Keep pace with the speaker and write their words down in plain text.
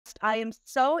guest. I am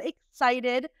so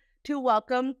excited to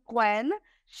welcome Gwen.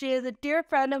 She is a dear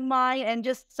friend of mine and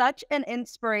just such an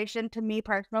inspiration to me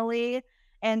personally.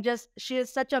 And just, she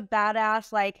is such a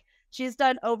badass. Like, she's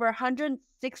done over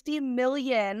 160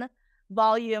 million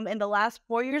volume in the last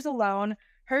 4 years alone.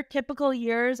 Her typical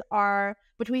years are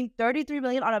between 33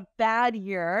 million on a bad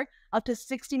year, up to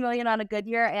 60 million on a good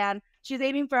year. And she's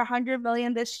aiming for 100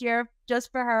 million this year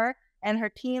just for her and her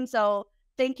team. So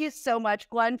thank you so much,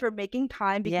 Gwen, for making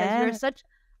time, because you're such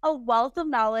a wealth of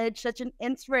knowledge, such an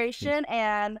inspiration,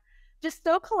 and just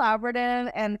so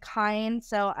collaborative and kind.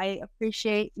 So I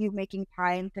appreciate you making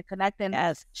time to connect and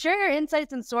share your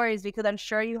insights and stories, because I'm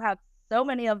sure you have so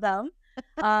many of them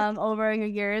over your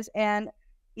years. And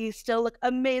you still look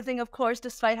amazing, of course,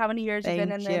 despite how many years you've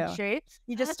been in the industry.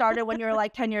 You just started when you were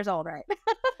like 10 years old, right?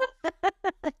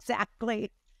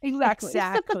 Exactly.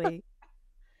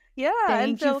 Yeah.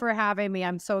 Thank you for having me.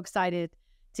 I'm so excited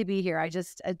to be here. I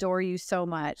just adore you so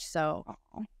much. So,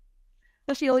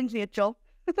 the feelings mutual.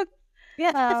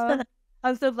 Yeah.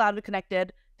 I'm so glad we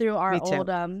connected through our old,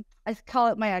 I call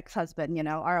it my ex-husband, you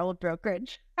know, our old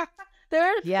brokerage. There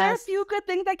are a few good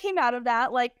things that came out of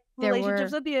that, like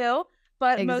relationships with you.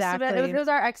 But most of it was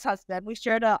our ex-husband. We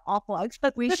shared an awful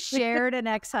ex-husband. We shared an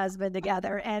ex-husband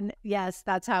together. And yes,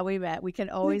 that's how we met. We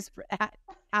can always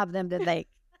have them to thank.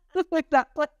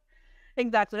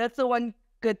 Exactly. That's the one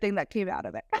good thing that came out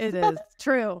of it. It is.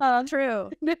 True.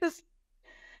 True.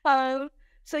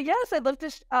 So yes, I'd love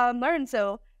to learn.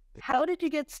 So how did you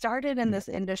get started in this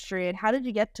industry, and how did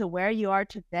you get to where you are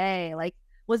today? Like,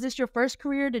 was this your first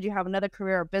career? Did you have another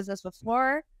career or business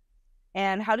before?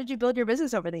 And how did you build your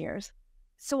business over the years?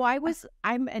 So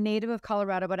I'm a native of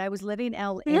Colorado, but I was living in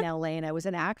LA, and I was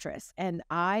an actress, and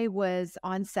I was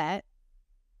on set,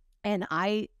 and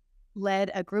I led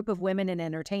a group of women in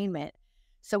entertainment.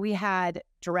 So we had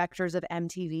directors of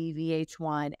MTV,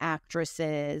 VH1,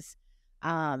 actresses,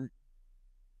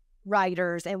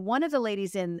 writers, and one of the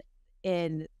ladies in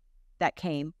that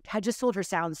came had just sold her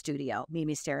sound studio,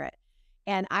 Mimi Starrett,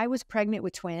 and I was pregnant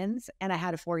with twins, and I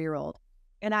had a 4-year-old,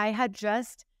 and I had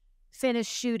just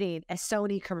finished shooting a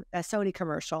Sony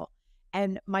commercial,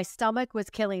 and my stomach was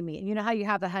killing me. And you know how you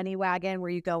have the honey wagon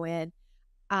where you go in?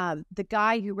 The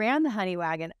guy who ran the honey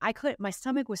wagon, my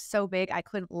stomach was so big, I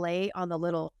couldn't lay on the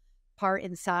little part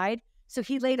inside. So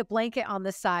he laid a blanket on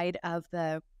the side of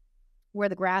where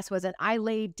the grass was, and I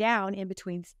laid down in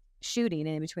between shooting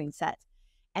and in between sets.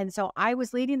 And so I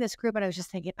was leading this group, and I was just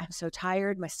thinking, I'm so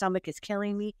tired, my stomach is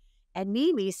killing me. And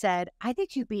Mimi said, I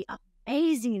think you'd be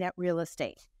amazing at real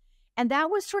estate. And that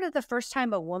was sort of the first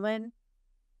time a woman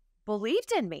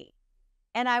believed in me.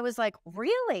 And I was like,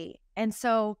 really? And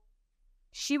so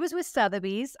she was with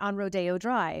Sotheby's on Rodeo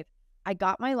Drive. I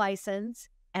got my license,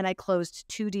 and I closed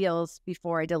 2 deals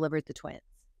before I delivered the twins.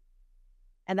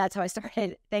 And that's how I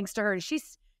started, thanks to her.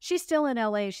 She's still in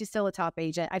LA. She's still a top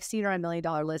agent. I've seen her on $1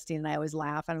 Million Listing, and I always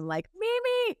laugh, and I'm like,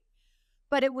 Mimi.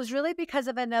 But it was really because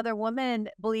of another woman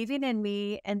believing in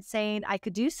me and saying I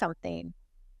could do something.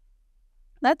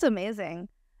 That's amazing.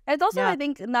 And it's also, I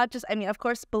think, not just, I mean, of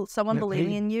course, someone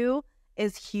believing in you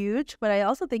is huge, but I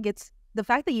also think it's the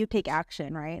fact that you take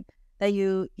action, right? That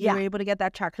you were able to get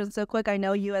that traction so quick. I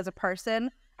know you as a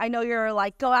person. I know you're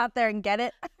like, go out there and get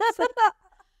it.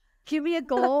 Give me a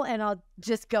goal and I'll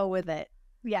just go with it.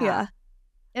 Yeah.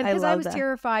 And because I was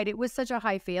terrified. It was such a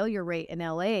high failure rate in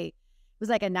LA. It was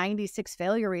like a 96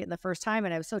 failure rate in the first time.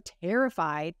 And I was so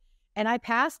terrified. And I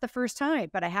passed the first time,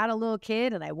 but I had a little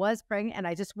kid and I was pregnant, and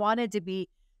I just wanted to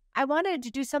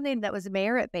do something that was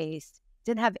merit-based.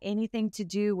 Didn't have anything to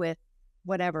do with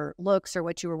whatever looks or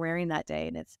what you were wearing that day.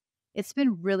 And it's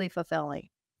been really fulfilling.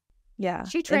 Yeah.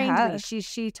 She trained me.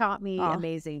 She taught me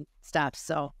amazing stuff.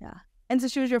 So yeah. And so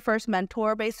she was your first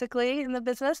mentor basically in the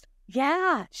business?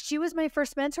 Yeah. She was my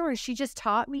first mentor, and she just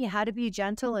taught me how to be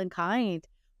gentle and kind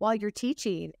while you're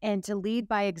teaching and to lead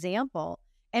by example.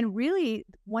 And really,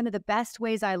 one of the best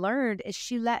ways I learned is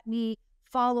she let me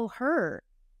follow her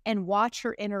and watch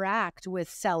her interact with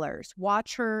sellers,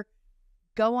 watch her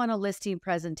go on a listing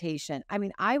presentation. I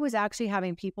mean, I was actually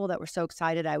having people that were so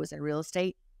excited I was in real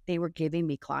estate, they were giving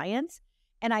me clients,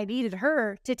 and I needed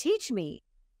her to teach me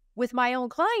with my own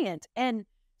client. And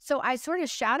so I sort of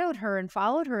shadowed her and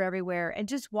followed her everywhere and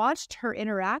just watched her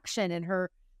interaction and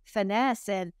her finesse.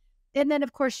 And then,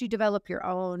 of course, you develop your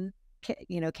own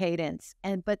cadence.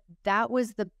 But that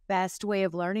was the best way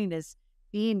of learning, is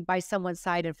being by someone's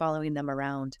side and following them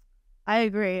around. I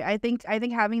agree. I think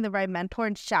having the right mentor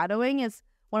and shadowing is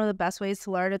one of the best ways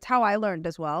to learn. It's how I learned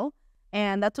as well.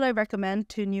 And that's what I recommend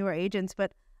to newer agents.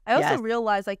 But I also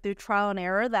realized, like, through trial and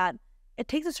error, that it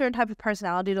takes a certain type of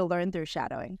personality to learn through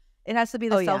shadowing. It has to be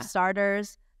the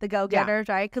self-starters the go-getters,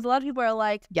 right? Because a lot of people are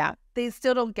like, Yeah. they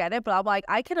still don't get it, but I'm like,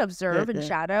 I can observe and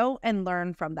shadow and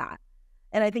learn from that.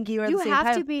 And I think you are You the same have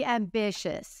time. to be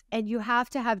ambitious and you have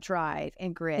to have drive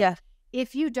and grit. Yeah,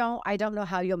 If you don't, I don't know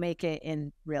how you'll make it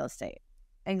in real estate,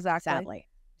 exactly. sadly.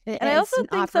 And I also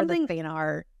think something, for the faint of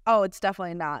heart. oh, it's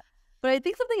definitely not. But I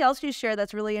think something else you shared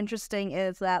that's really interesting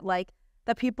is that like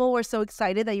that people were so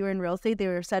excited that you were in real estate, they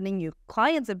were sending you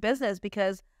clients and business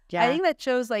because I think that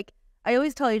shows like, I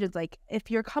always tell agents, like, if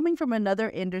you're coming from another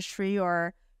industry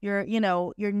or you're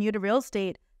new to real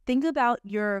estate, think about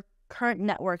your current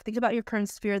network, think about your current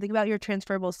sphere, think about your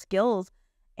transferable skills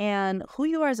and who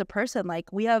you are as a person.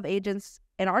 Like, we have agents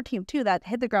in our team too that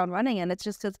hit the ground running. And it's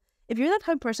just because if you're that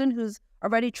type of person who's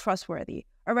already trustworthy,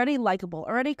 already likable,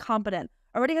 already competent,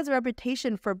 already has a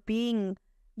reputation for being,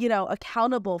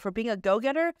 accountable, for being a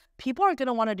go-getter, people are going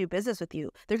to want to do business with you.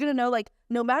 They're going to know, like,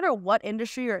 no matter what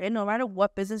industry you're in, no matter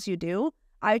what business you do,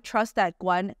 I trust that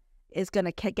Gwen is going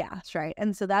to kick ass, right?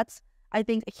 And so that's, I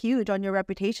think, huge on your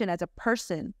reputation as a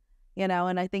person,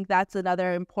 and I think that's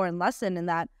another important lesson in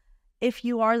that if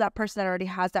you are that person that already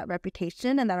has that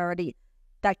reputation and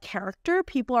that character,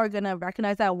 people are going to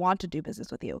recognize that and want to do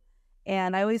business with you.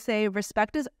 And I always say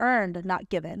respect is earned, not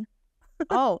given.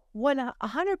 Oh,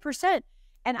 100%.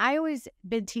 And I always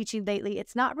been teaching lately,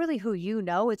 it's not really who you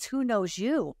know, it's who knows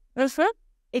you.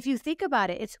 If you think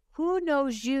about it, it's who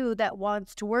knows you that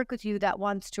wants to work with you, that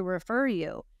wants to refer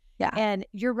you. Yeah. And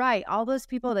you're right. All those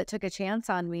people that took a chance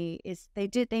on me,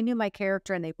 they knew my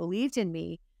character and they believed in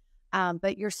me.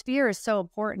 But your sphere is so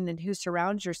important and who you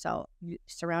surround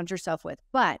yourself with.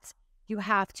 But you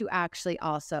have to actually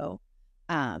also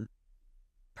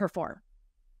perform.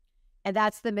 And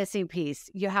that's the missing piece.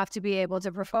 You have to be able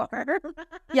to perform.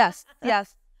 Yes.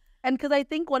 And because I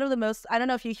think one of the most, I don't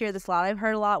know if you hear this a lot, I've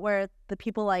heard a lot where the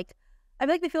people I feel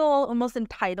like they feel almost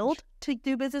entitled to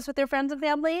do business with their friends and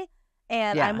family.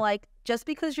 And I'm like, just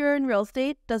because you're in real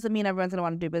estate doesn't mean everyone's going to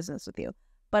want to do business with you.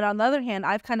 But on the other hand,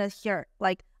 I've kind of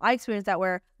I experienced that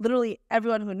where literally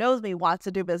everyone who knows me wants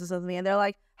to do business with me. And they're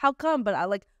like, how come? But I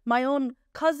like my own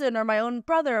cousin or my own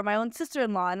brother or my own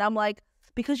sister-in-law. And I'm like,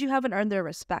 because you haven't earned their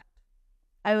respect.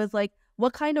 I was like,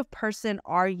 what kind of person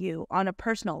are you on a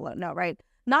personal note, right?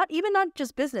 Not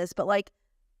just business, but like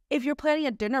if you're planning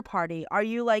a dinner party, are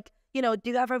you like, do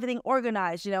you have everything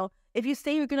organized? If you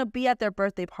say you're going to be at their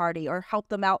birthday party or help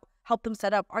them out, help them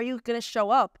set up, are you going to show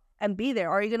up and be there?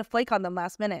 Or are you going to flake on them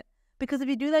last minute? Because if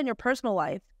you do that in your personal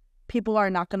life, people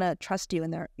are not going to trust you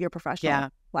in your professional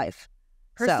life.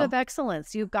 Person of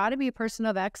excellence. You've got to be a person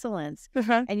of excellence,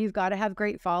 and you've got to have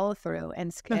great follow through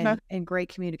and great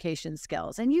communication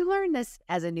skills. And you learn this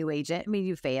as a new agent. I mean,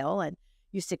 you fail and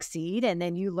you succeed, and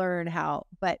then you learn how.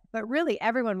 But really,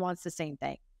 everyone wants the same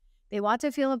thing. They want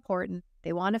to feel important.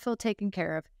 They want to feel taken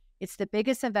care of. It's the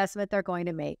biggest investment they're going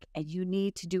to make, and you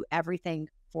need to do everything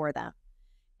for them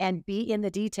and be in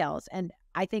the details. And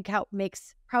I think how it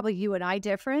makes probably you and I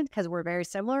different, because we're very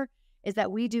similar, is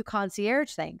that we do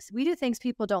concierge things. We do things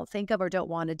people don't think of or don't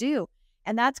want to do.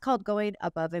 And that's called going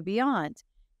above and beyond.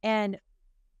 And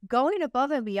going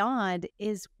above and beyond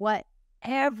is what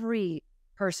every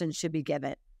person should be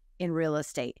given in real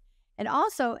estate. And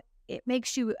also, it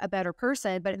makes you a better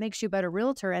person, but it makes you a better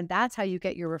realtor. And that's how you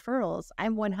get your referrals.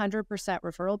 I'm 100%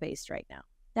 referral based right now.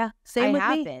 Yeah, same with me.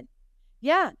 I have been.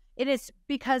 Yeah, it is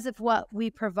because of what we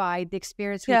provide, the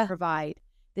experience we provide,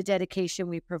 the dedication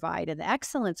we provide, and the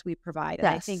excellence we provide. And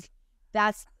I think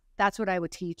that's what I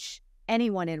would teach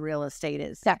anyone in real estate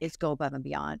is go above and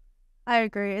beyond. I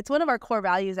agree. It's one of our core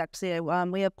values, actually.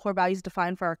 We have core values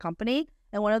defined for our company,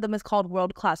 and one of them is called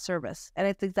world-class service. And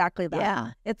it's exactly that.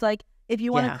 Yeah. It's like, if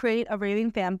you want to create a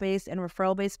raving fan base and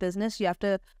referral-based business, you have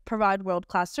to provide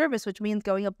world-class service, which means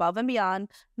going above and beyond,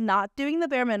 not doing the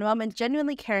bare minimum, and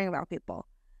genuinely caring about people.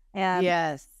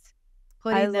 And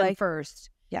putting them first.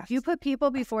 Yes. If you put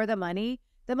people before the money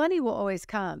will always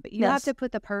come. But you have to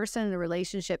put the person and the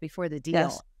relationship before the deal.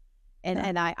 Yes.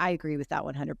 And I agree with that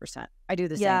 100%. I do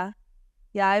the same.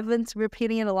 Yeah, I've been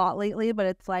repeating it a lot lately, but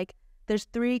it's like there's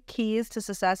 3 keys to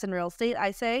success in real estate.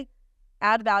 I say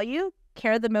add value,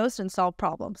 care the most, and solve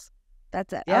problems.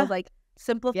 That's it. I was like,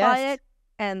 simplify it,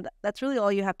 and that's really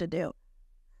all you have to do.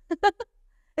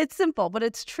 It's simple, but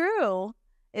it's true.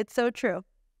 It's so true.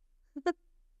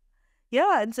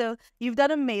 Yeah, and so you've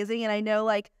done amazing, and I know,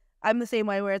 like, I'm the same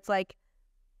way where it's like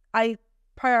I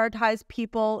prioritize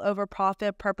people over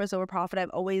profit, purpose over profit. I've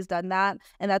always done that,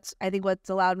 and that's, I think, what's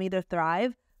allowed me to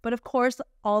thrive. But of course,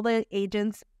 all the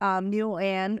agents, new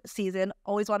and seasoned,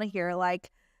 always want to hear, like,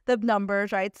 the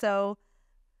numbers, right? So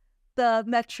the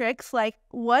metrics, like,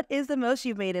 what is the most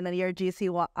you've made in a year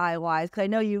GCI-wise? Because I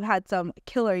know you had some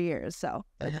killer years, so.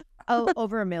 Oh,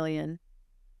 over $1 million.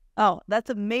 Oh, that's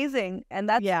amazing. And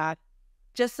that's Yeah.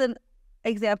 just an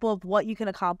example of what you can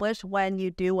accomplish when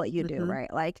you do what you do,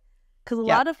 right? Like, because a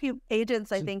Yep. lot of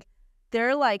agents, I think,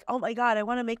 they're like, oh my God, I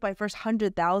want to make my first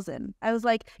 100,000. I was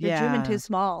like, you're dreaming too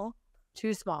small.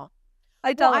 Too small.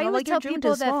 I tell them, I I'm always like, you're tell dreaming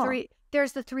people too that small.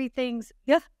 there's the 3 things.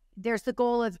 Yeah. There's the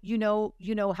goal of, you know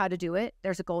how to do it.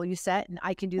 There's a goal you set, and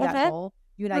I can do that Okay. goal.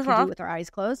 You and I can do it with our eyes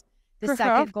closed. The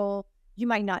second goal, you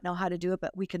might not know how to do it,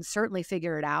 but we can certainly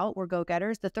figure it out. We're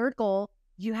go-getters. The third goal,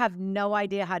 you have no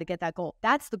idea how to get that goal.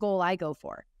 That's the goal I go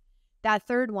for. That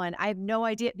third one, I have no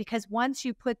idea, because once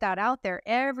you put that out there,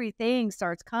 everything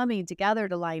starts coming together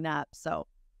to line up. So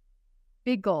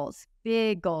big goals.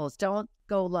 Don't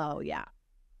go low. Yeah.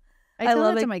 I tell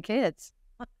love that it. to my kids.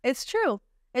 It's true.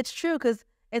 It's true, because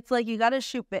it's like you got to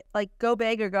shoot like go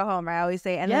big or go home, I always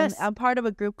say. And then I'm part of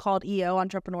a group called EO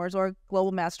Entrepreneurs, or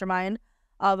Global Mastermind,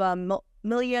 of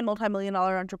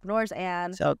multi-million-dollar entrepreneurs,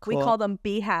 and So cool. we call them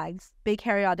BHAGs, big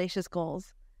hairy audacious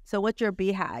goals. So what's your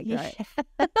BHAG, right?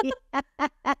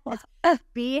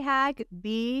 BHAG,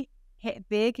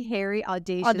 big hairy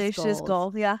audacious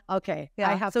goal. Yeah. Okay. Yeah.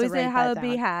 I have so to we say write how that a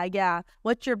down. BHAG. Yeah.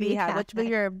 What's your BHAG? What's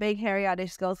your big hairy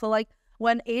audacious goal? So like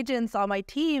when agents on my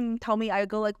team tell me, I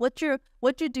go like, what'd you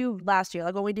do last year?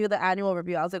 Like when we do the annual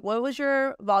review, I was like, what was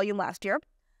your volume last year?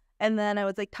 And then I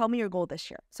was like, tell me your goal this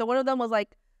year. So one of them was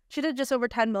like, she did just over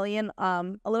 10 million, a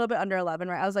little bit under 11,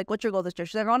 right? I was like, what's your goal this year?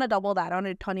 She's like, I want to double that. I want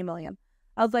to do 20 million.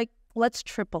 I was like, let's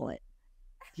triple it.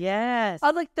 Yes. I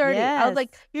was like 30. Yes. I was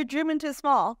like, you're dreaming too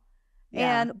small.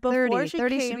 Yeah. And before 30 she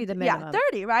should be the minimum. Yeah,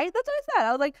 30, right? That's what I said.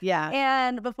 I was like, yeah.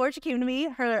 And before she came to me,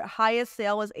 her highest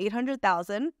sale was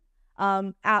 800,000.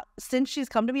 Since she's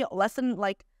come to me, less than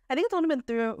like, I think it's only been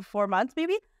 3 or 4 months,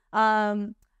 maybe.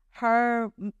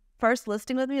 Her first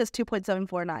listing with me is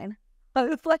 2.749. I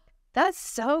was like, that's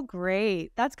so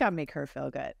great. That's gotta make her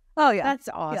feel good. Oh yeah, that's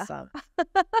awesome.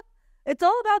 Yeah. It's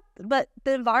all about, but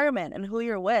the environment and who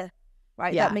you're with,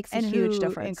 right? Yeah, that makes a huge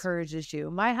difference. Encourages you.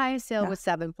 My highest sale was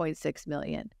 7.6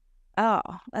 million. Oh,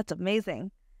 that's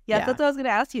amazing. Yes, that's what I was going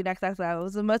to ask you next. What's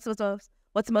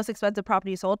the most expensive property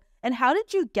you sold? And how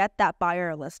did you get that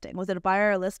buyer listing? Was it a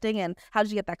buyer listing? And how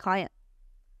did you get that client?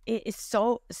 It is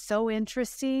so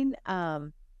interesting.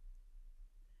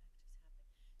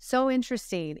 So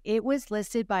interesting. It was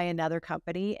listed by another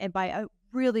company and by a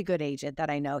really good agent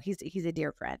that I know. He's a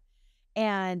dear friend.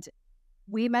 And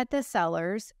we met the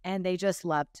sellers and they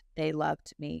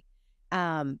loved me.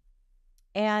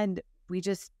 And we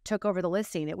just took over the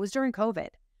listing. It was during COVID.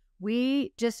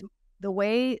 The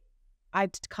way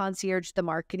I've concierged the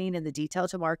marketing and the detail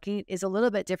to marketing is a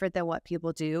little bit different than what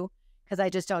people do, because I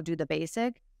just don't do the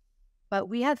basic. But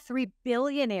we had 3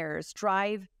 billionaires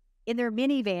drive in their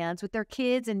minivans with their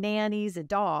kids and nannies and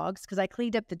dogs, because I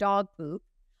cleaned up the dog poop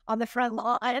on the front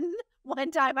lawn. One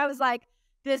time I was like,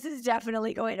 this is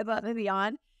definitely going above and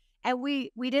beyond. And we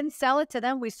didn't sell it to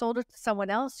them. We sold it to someone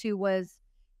else who was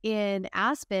in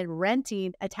Aspen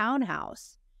renting a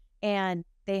townhouse. And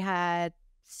they had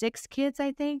 6 kids,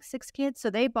 I think, 6 kids. So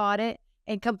they bought it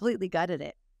and completely gutted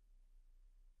it.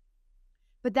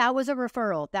 But that was a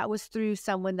referral. That was through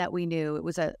someone that we knew. It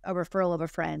was a referral of a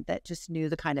friend that just knew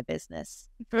the kind of business.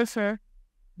 For sure.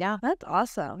 Yeah. That's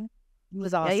awesome. It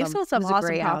was awesome. Yeah, you sold some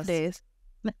awesome properties.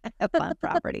 Fun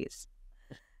properties.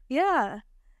 Yeah.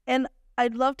 And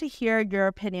I'd love to hear your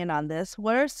opinion on this.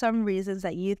 What are some reasons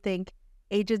that you think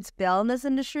agents fail in this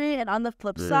industry? And on the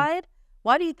flip side,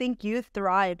 why do you think you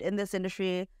thrived in this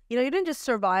industry? You know, you didn't just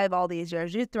survive all these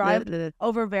years. You thrived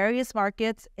over various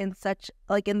markets in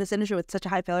this industry with such a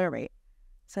high failure rate.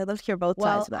 So I'd love to hear both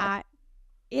sides of that.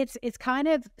 It's kind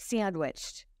of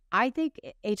sandwiched. I think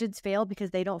agents fail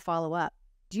because they don't follow up.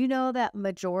 Do you know that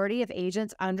majority of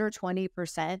agents, under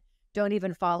 20%, don't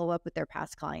even follow up with their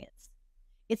past clients?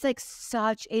 It's like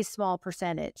such a small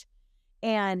percentage.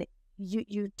 And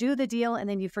you do the deal and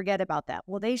then you forget about that.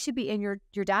 Well, they should be in your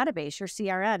database, your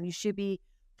CRM. You should be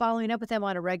following up with them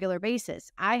on a regular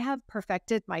basis. I have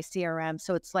perfected my CRM,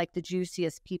 so it's like the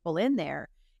juiciest people in there.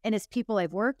 And it's people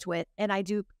I've worked with. And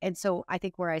so I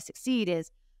think where I succeed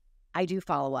is I do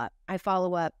follow up. I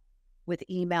follow up with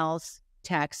emails,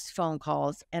 texts, phone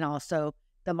calls, and also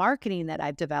the marketing that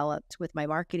I've developed with my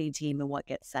marketing team and what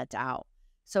gets sent out.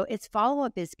 So it's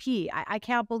follow-up is key. I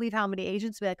can't believe how many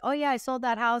agents be like, oh yeah, I sold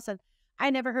that house and I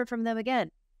never heard from them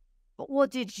again. Well,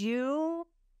 did you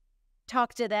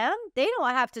talk to them? They don't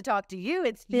have to talk to you.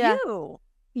 It's you.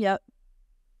 Yep.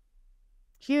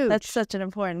 Huge. That's such an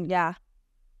important, Yeah,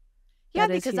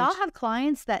 because I'll have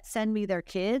clients that send me their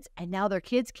kids and now their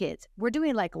kids' kids. We're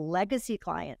doing like legacy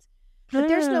clients. But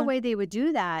there's no way they would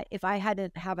do that if I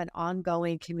hadn't have an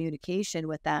ongoing communication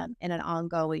with them and an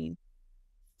ongoing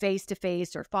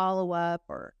face-to-face or follow-up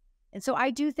and so I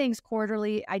do things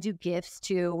quarterly. I do gifts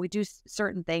too. We do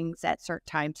certain things at certain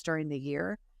times during the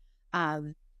year.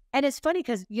 And it's funny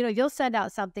because, you'll send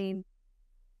out something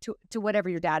to whatever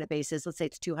your database is. Let's say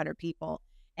it's 200 people,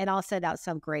 and I'll send out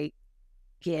some great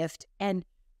gift. And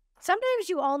sometimes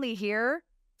you only hear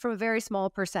from a very small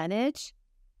percentage,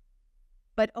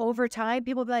 but over time,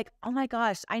 people will be like, oh my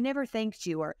gosh, I never thanked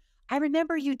you, or I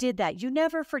remember you did that. You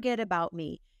never forget about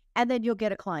me. And then you'll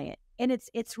get a client. And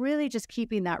it's really just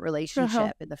keeping that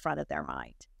relationship in the front of their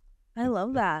mind. I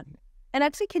love that. And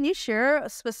actually, can you share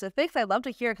specifics? I'd love to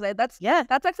hear, because that's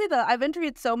actually I've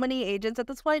interviewed so many agents at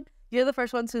this point. You're the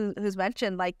first ones who's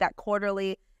mentioned like that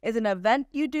quarterly. Is it an event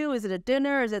you do? Is it a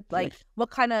dinner? Is it like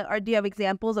what kind of, or do you have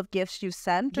examples of gifts you've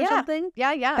sent or something?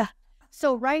 Yeah.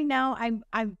 So right now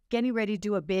I'm getting ready to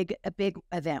do a big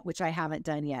event, which I haven't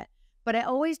done yet. But I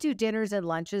always do dinners and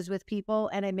lunches with people,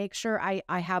 and I make sure I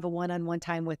have a one-on-one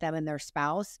time with them and their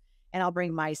spouse, and I'll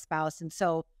bring my spouse. And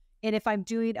if I'm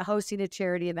hosting a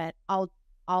charity event, I'll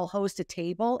host a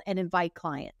table and invite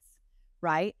clients,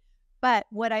 right? But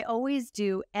what I always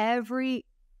do every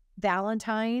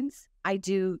Valentine's, I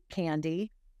do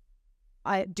candy.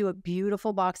 I do a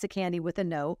beautiful box of candy with a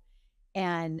note,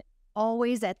 and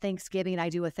always at Thanksgiving, I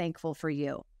do a thankful for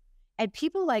you. And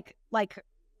people like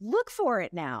look for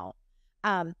it now.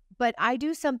 But I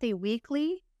do something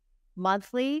weekly,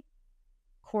 monthly,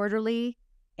 quarterly,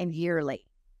 and yearly.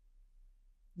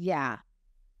 Yeah,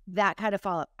 that kind of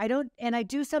follow-up. I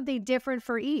do something different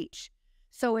for each.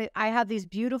 So I have these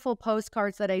beautiful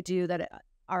postcards that I do that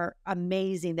are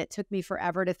amazing, that took me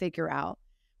forever to figure out,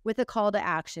 with a call to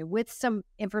action, with some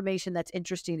information that's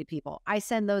interesting to people. I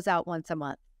send those out once a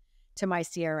month to my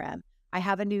CRM. I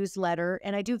have a newsletter,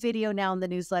 and I do video now in the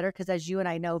newsletter because, as you and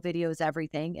I know, video is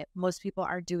everything. Most people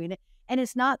aren't doing it. And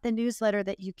it's not the newsletter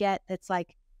that you get that's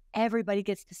like everybody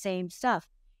gets the same stuff.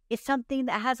 It's something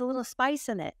that has a little spice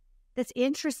in it that's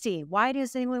interesting. Why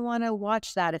does anyone want to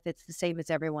watch that if it's the same as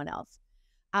everyone else?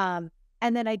 And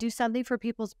then I do something for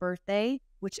people's birthday,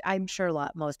 which I'm sure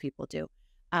most people do.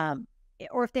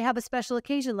 Or if they have a special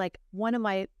occasion, like one of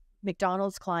my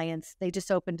McDonald's clients, they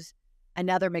just opened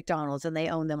another McDonald's, and they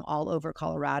own them all over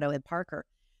Colorado and Parker.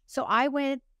 So I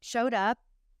showed up,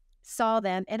 saw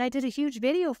them, and I did a huge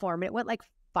video for them. It went like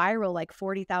viral, like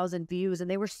 40,000 views. And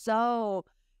they were so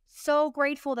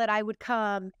grateful that I would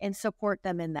come and support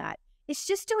them in that. It's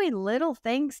just doing little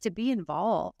things to be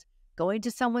involved. Going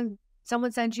to someone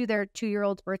sends you their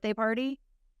 2-year-old's birthday party,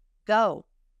 go.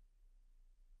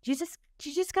 You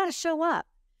just got to show up.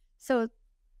 So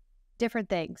different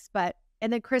things,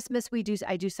 and then Christmas,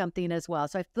 I do something as well.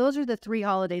 So those are the 3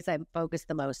 holidays I'm focused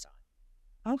the most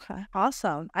on. Okay,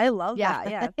 awesome. I love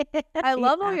that. Yeah, I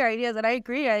love all your ideas, and I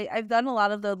agree. I've done a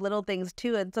lot of the little things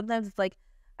too, and sometimes it's like,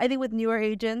 I think with newer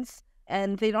agents,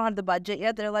 and they don't have the budget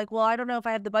yet, they're like, well, I don't know if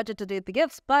I have the budget to do the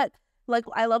gifts, but like,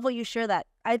 I love what you share that.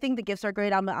 I think the gifts are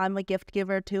great. I'm a gift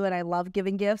giver too, and I love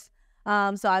giving gifts. So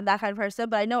I'm that kind of person.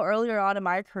 But I know earlier on in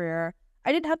my career,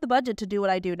 I didn't have the budget to do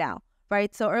what I do now.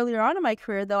 Right. So earlier on in my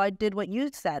career, though, I did what you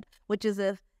said, which is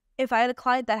if I had a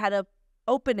client that had a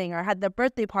opening or had their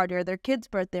birthday party or their kid's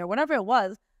birthday or whatever it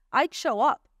was, I'd show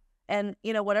up and,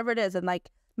 whatever it is. And like,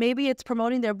 maybe it's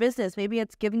promoting their business, maybe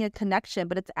it's giving a connection,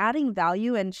 but it's adding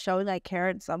value and showing I care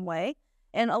in some way.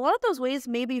 And a lot of those ways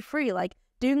may be free. Like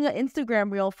doing an Instagram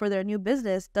reel for their new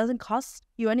business doesn't cost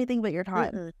you anything but your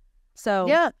time. Mm-hmm. So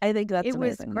yeah, I think that's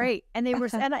amazing. Was great. And they were,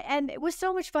 and it was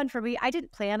so much fun for me. I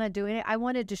didn't plan on doing it. I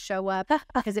wanted to show up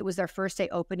because it was their first day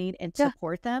opening and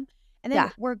support them. And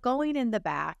then we're going in the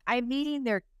back. I'm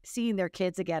seeing their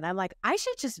kids again. I'm like, I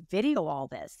should just video all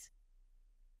this.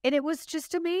 And it was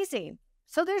just amazing.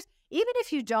 So even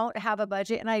if you don't have a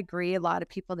budget, and I agree, a lot of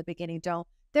people in the beginning don't,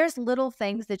 there's little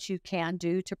things that you can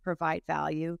do to provide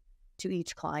value to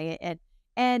each client.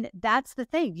 And that's the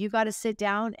thing. You got to sit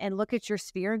down and look at your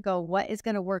sphere and go, what is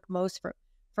going to work most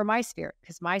for my sphere?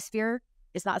 Because my sphere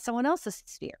is not someone else's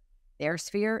sphere. Their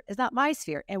sphere is not my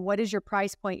sphere. And what is your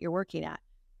price point you're working at?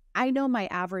 I know my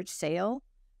average sale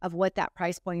of what that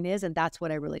price point is, and that's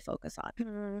what I really focus on.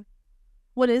 Mm-hmm.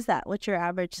 What is that? What's your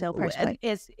average sale price point?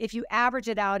 If you average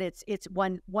it out, it's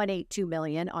 $1.82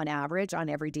 million on average on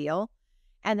every deal.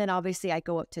 And then obviously I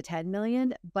go up to 10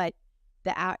 million, but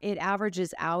it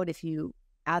averages out if you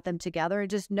add them together, and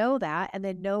just know that, and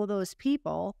then know those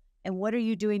people and what are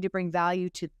you doing to bring value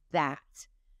to that.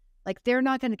 Like, they're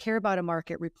not going to care about a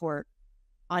market report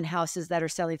on houses that are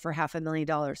selling for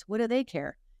 $500,000. What do they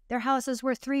care? Their house is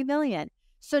worth $3 million.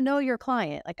 So know your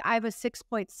client. Like, I have a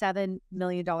 $6.7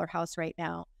 million house right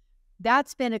now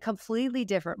that's been a completely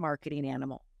different marketing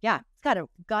animal. Yeah, it's got a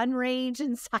gun range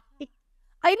inside.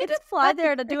 I need to fly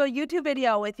there to do a YouTube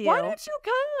video with you. Why don't you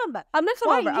come? I'm gonna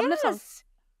come over. I'm gonna come.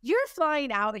 You're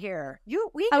flying out here.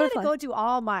 We I would gotta fly. go do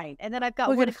all mine. And then I've got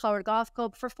We're one gonna- colored golf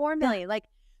club for $4 million. Like,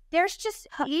 there's just,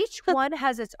 each one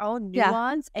has its own Yeah.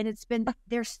 nuance, and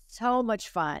they're so much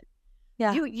fun.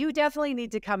 Yeah. You definitely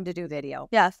need to come to do video.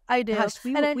 Yes, I do. Gosh,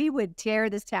 we would tear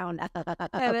this town up.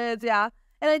 It is, yeah.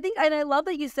 And I think, and I love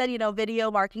that you said, you know, video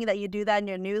marketing, that you do that in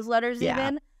your newsletters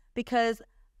even, because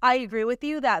I agree with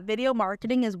you that video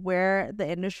marketing is where the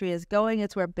industry is going.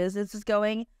 It's where business is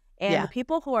going. And the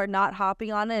people who are not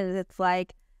hopping on it, it's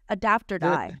like adapt or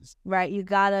die, right? You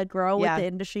got to grow with the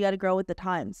industry. You got to grow with the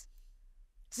times.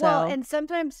 So, well, and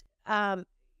sometimes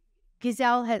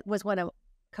Giselle was one of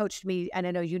coached me, and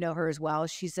I know you know her as well.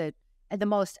 She's the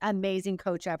most amazing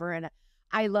coach ever, and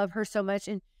I love her so much.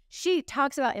 And she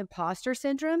talks about imposter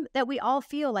syndrome, that we all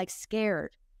feel like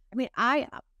scared. I mean, I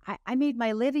made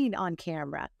my living on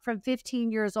camera from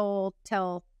 15 years old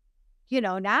till,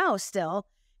 now still.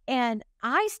 And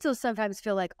I still sometimes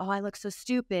feel like, oh, I look so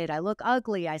stupid. I look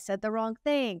ugly. I said the wrong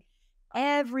thing.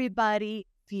 Everybody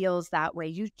feels that way.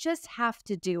 You just have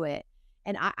to do it.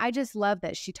 And I just love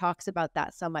that she talks about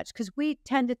that so much, because we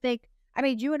tend to think, I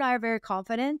mean, you and I are very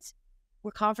confident.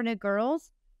 We're confident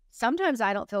girls. Sometimes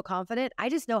I don't feel confident. I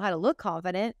just know how to look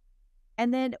confident.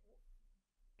 And then,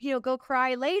 go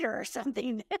cry later or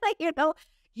something.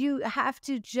 You have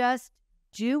to just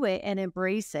do it and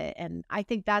embrace it. And I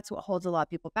think that's what holds a lot of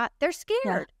people back. They're scared.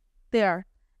 Yeah, they are.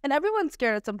 And everyone's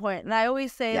scared at some point. And I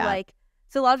always say,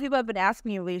 so a lot of people have been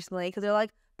asking me recently, because they're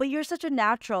like, but you're such a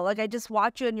natural. Like, I just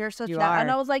watch you and you're such a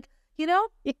And I was like,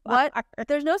 what?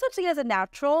 There's no such thing as a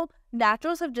natural.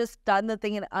 Naturals have just done the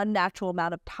thing an unnatural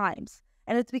amount of times.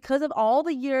 And it's because of all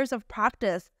the years of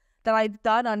practice that I've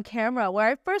done on camera. Where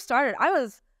I first started, I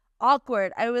was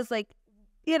awkward. I was like,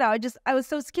 I was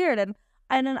so scared. And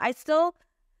then I still,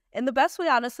 in the best way,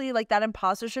 honestly, like that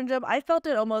imposter syndrome, I felt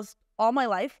it almost all my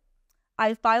life.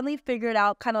 I finally figured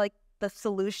out kind of like the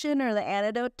solution or the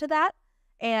antidote to that.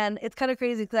 And it's kind of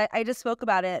crazy, because I just spoke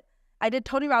about it. I did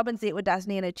Tony Robbins' Date with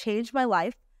Destiny, and it changed my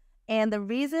life. And the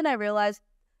reason I realized,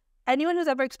 anyone who's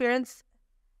ever experienced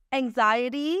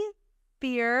anxiety,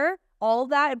 fear, all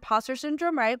of that, imposter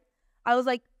syndrome, right? I was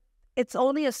like, it's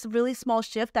only a really small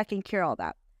shift that can cure all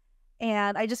that.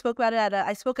 And I just spoke about it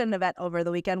I spoke at an event over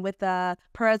the weekend with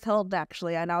Perez Hilton,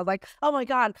 actually. And I was like, oh my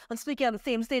God, I'm speaking on the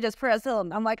same stage as Perez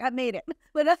Hilton. I'm like, I made it.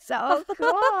 But that's so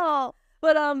cool.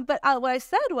 But what I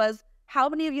said was, how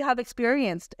many of you have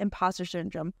experienced imposter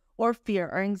syndrome or fear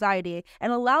or anxiety,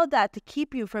 and allowed that to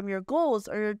keep you from your goals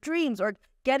or your dreams or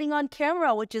getting on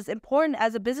camera, which is important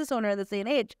as a business owner in this day and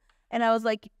age? And I was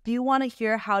like, do you want to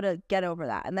hear how to get over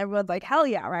that? And everyone's like, hell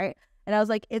yeah, right? And I was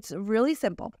like, it's really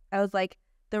simple. I was like,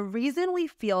 the reason we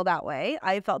feel that way,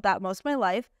 I felt that most of my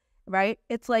life, right?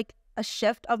 It's like a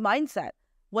shift of mindset.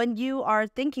 When you are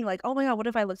thinking like, oh my God, what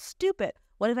if I look stupid?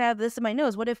 What if I have this in my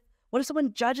nose? What if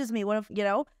someone judges me? What if,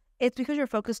 it's because you're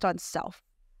focused on self.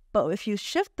 But if you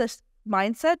shift this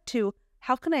mindset to,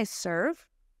 how can I serve?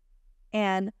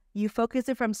 And you focus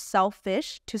it from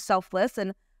selfish to selfless,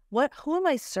 and who am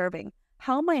I serving?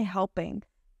 How am I helping?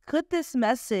 Could this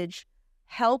message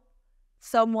help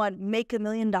someone make $1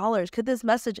 million? Could this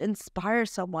message inspire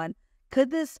someone?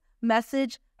 Could this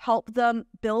message help them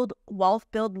build wealth,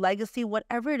 build legacy,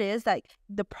 whatever it is that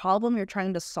the problem you're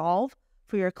trying to solve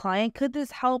for your client? Could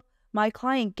this help my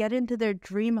client get into their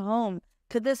dream home?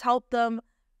 Could this help them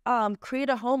create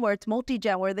a home where it's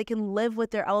multi-gen, where they can live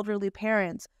with their elderly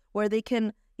parents, where they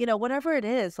can, whatever it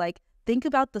is, like, think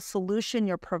about the solution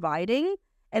you're providing.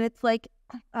 And it's like,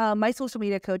 my social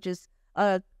media coach is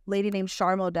a lady named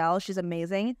Char Modell. She's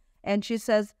amazing. And she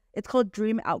says it's called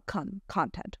dream outcome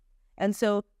content. And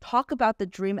so talk about the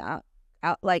dream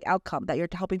outcome that you're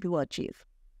helping people achieve.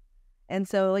 And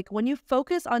so, like, when you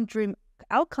focus on dream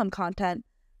outcome content,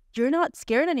 you're not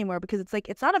scared anymore, because it's like,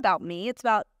 it's not about me. It's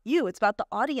about you. It's about the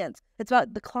audience. It's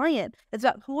about the client. It's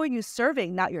about who are you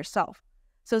serving, not yourself.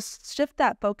 So shift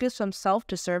that focus from self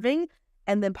to serving,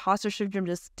 and the imposter syndrome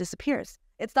just disappears.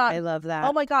 It's not, I love that.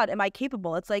 Oh my God, am I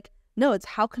capable? It's like, no, it's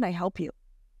how can I help you?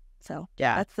 So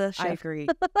yeah, that's the shift. I agree.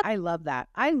 I love that.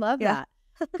 I love that,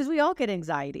 because we all get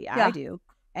anxiety. I do.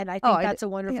 And I think that's a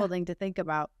wonderful thing to think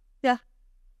about. Yeah.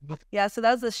 Yeah, so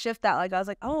that was the shift that, like, I was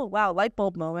like, oh wow, light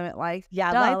bulb moment. Like,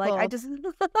 yeah, light bulb. Like, I just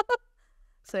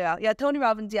so yeah, Tony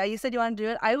Robbins. Yeah, you said you want to do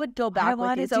it. I would go back. I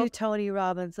want to do Tony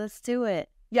Robbins. Let's do it.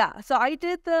 Yeah, so I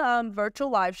did the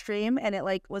virtual live stream, and it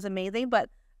like was amazing.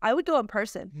 But I would go in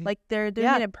person. Like, they're doing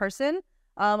it in person.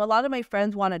 A lot of my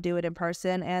friends want to do it in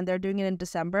person, and they're doing it in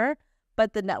December.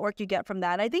 But the network you get from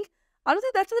that, I think Honestly,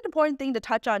 that's an important thing to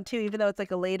touch on too, even though it's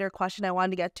like a later question I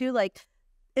wanted to get to, like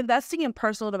investing in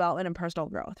personal development and personal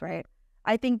growth, right?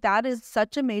 I think that is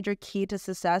such a major key to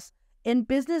success in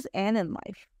business and in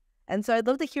life. And so I'd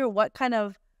love to hear what kind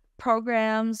of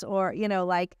programs or,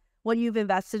 like what you've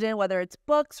invested in, whether it's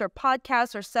books or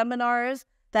podcasts or seminars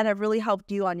that have really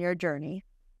helped you on your journey.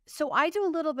 So I do a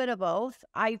little bit of both.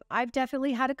 I've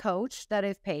definitely had a coach that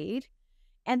I've paid.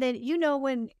 And then,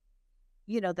 when,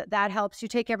 that helps, you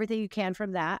take everything you can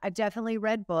from that. I've definitely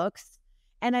read books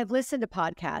and I've listened to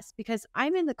podcasts because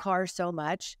I'm in the car so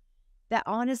much that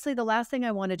honestly, the last thing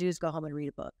I want to do is go home and read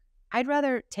a book. I'd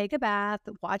rather take a bath,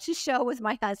 watch a show with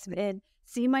my husband,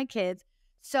 see my kids.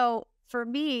 So for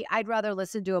me, I'd rather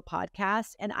listen to a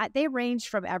podcast, and they range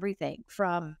from everything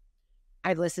from,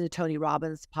 I listen to Tony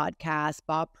Robbins' podcast,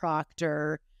 Bob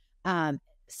Proctor.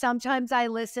 Sometimes I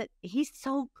listen, he's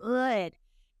so good.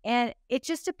 And it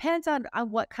just depends on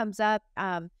what comes up.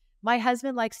 My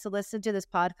husband likes to listen to this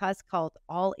podcast called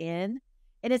All In,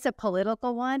 and it's a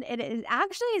political one. And it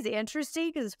actually is interesting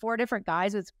because it's 4 different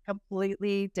guys with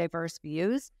completely diverse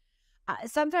views.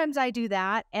 Sometimes I do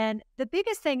that. And the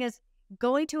biggest thing is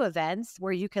going to events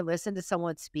where you can listen to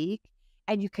someone speak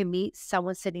and you can meet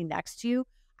someone sitting next to you.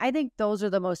 I think those are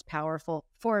the most powerful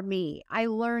for me. I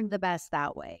learned the best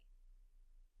that way.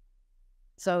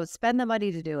 So spend the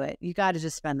money to do it. You got to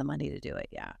just spend the money to do it.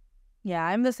 Yeah. Yeah,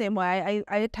 I'm the same way.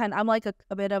 I'm like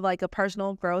a bit of like a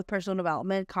personal growth, personal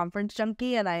development conference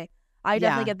junkie. And I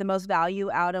definitely get the most value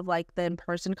out of like the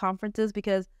in-person conferences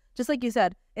because just like you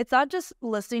said, it's not just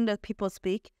listening to people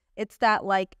speak. It's that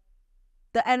like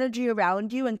the energy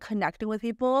around you and connecting with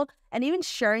people and even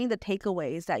sharing the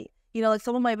takeaways that, like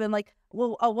someone might have been like,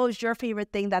 well, what was your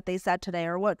favorite thing that they said today?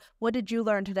 Or what did you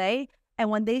learn today?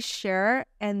 And when they share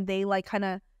and they like kind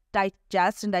of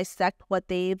digest and dissect what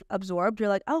they've absorbed, you're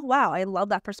like, oh, wow, I love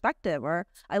that perspective or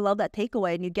I love that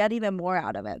takeaway, and you get even more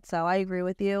out of it. So I agree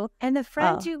with you. And the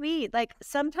friends you meet, like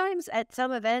sometimes at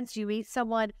some events you meet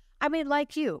someone, I mean,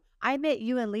 like you, I met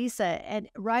you and Lisa and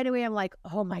right away I'm like,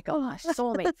 oh my gosh,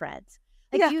 soulmate friends.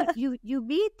 Like you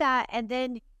meet that and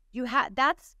then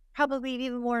that's probably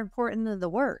even more important than the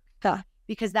work. Yeah.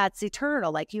 Because that's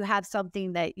eternal. Like you have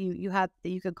something that you have that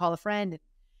you can call a friend.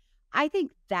 I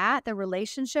think that the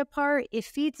relationship part, it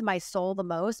feeds my soul the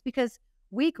most because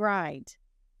we grind.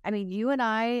 I mean, you and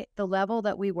I, the level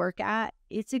that we work at,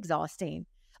 it's exhausting.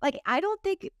 Like, I don't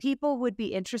think people would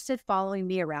be interested following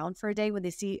me around for a day when they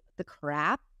see the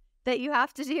crap that you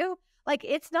have to do. Like,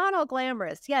 it's not all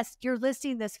glamorous. Yes, you're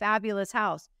listing this fabulous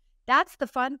house. That's the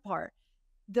fun part.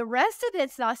 The rest of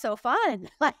it's not so fun.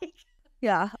 Like,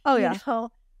 yeah. Oh, yeah.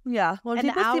 Yeah. Well, and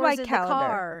people see my calendar. The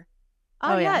car.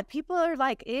 Oh, yeah. People are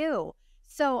like, ew.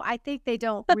 So I think they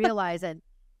don't realize it.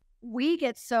 I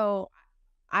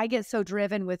get so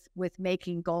driven with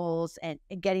making goals and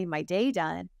getting my day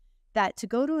done that to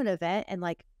go to an event and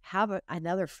like have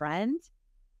another friend,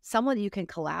 someone you can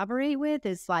collaborate with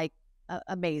is like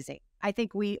amazing. I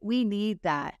think we need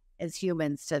that as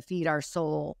humans to feed our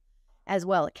soul as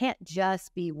well. It can't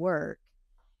just be work.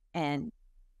 And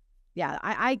yeah,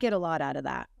 I get a lot out of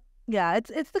that. Yeah,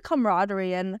 it's the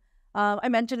camaraderie. And I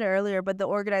mentioned it earlier, but the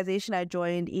organization I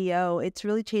joined, EO, it's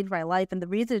really changed my life. And the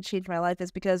reason it changed my life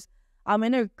is because I'm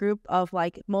in a group of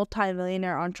like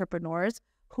multi-millionaire entrepreneurs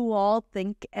who all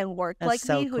think and work like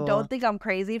me, who don't think I'm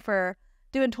crazy for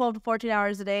doing 12 to 14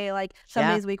 hours a day, like some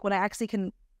days a week when I actually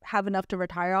can have enough to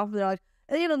retire off. They're like,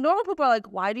 normal people are like,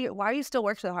 why are you still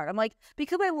work so hard? I'm like,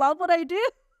 because I love what I do.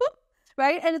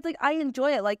 Right. And it's like, I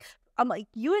enjoy it. Like, I'm like,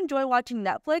 you enjoy watching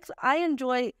Netflix. I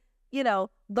enjoy,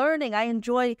 learning. I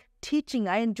enjoy teaching.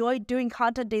 I enjoy doing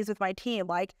content days with my team.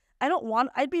 Like,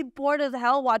 I'd be bored as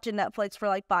hell watching Netflix for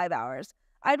like 5 hours.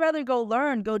 I'd rather go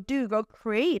learn, go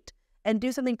create and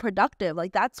do something productive.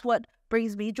 Like, that's what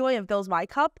brings me joy and fills my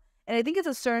cup. And I think it's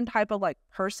a certain type of like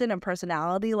person and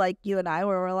personality like you and I,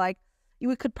 where we're like,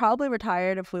 we could probably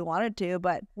retire if we wanted to,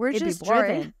 but we're just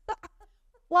driven.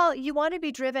 Well, you want to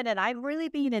be driven, and I'm really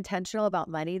being intentional about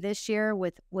money this year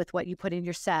with what you put in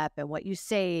your SEP and what you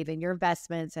save and your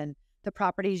investments and the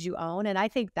properties you own. And I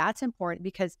think that's important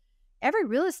because every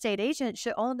real estate agent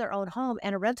should own their own home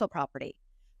and a rental property.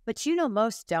 But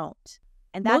most don't.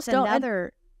 And that's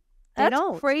another...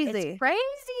 That's crazy. It's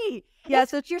crazy. Yeah,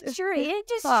 it's your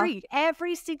industry.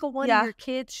 Every single one of your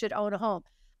kids should own a home.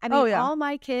 I mean, all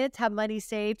my kids have money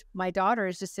saved. My daughter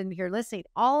is just sitting here listening.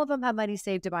 All of them have money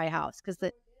saved to buy a house because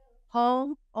the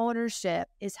home ownership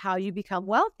is how you become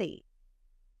wealthy.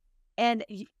 And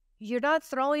you're not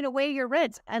throwing away your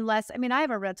rent unless, I have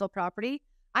a rental property.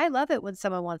 I love it when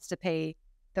someone wants to pay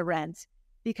the rent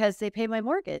because they pay my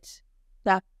mortgage.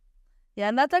 Yeah. Yeah,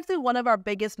 and that's actually one of our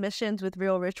biggest missions with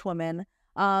Real Rich Women,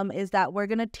 is that we're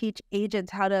going to teach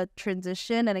agents how to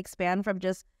transition and expand from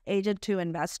just agent to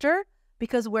investor,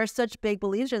 because we're such big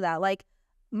believers in that. Like,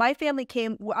 my family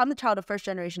I'm the child of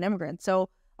first-generation immigrants, so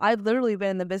I've literally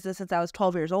been in the business since I was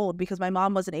 12 years old because my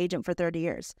mom was an agent for 30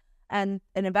 years and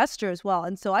an investor as well.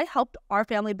 And so I helped our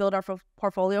family build our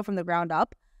portfolio from the ground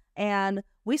up. And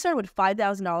we started with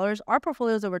 $5,000. Our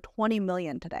portfolio is over 20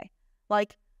 million today.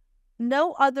 Like,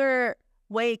 no other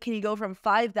way can you go from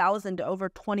 5,000 to over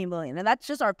 20 million. And that's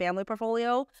just our family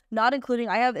portfolio, not including,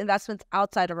 I have investments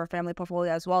outside of our family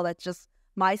portfolio as well. That's just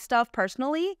my stuff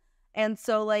personally. And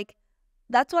so, like,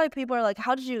 that's why people are like,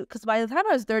 how did you, because by the time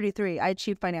I was 33, I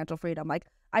achieved financial freedom. Like,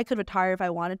 I could retire if I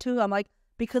wanted to. I'm like,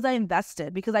 because I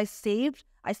invested, because I saved,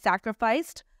 I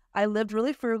sacrificed, I lived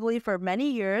really frugally for many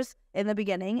years in the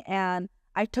beginning, and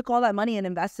I took all that money and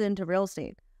invested into real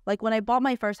estate. Like, when I bought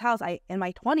my first house, in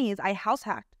my 20s, I house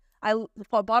hacked. I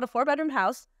bought a 4-bedroom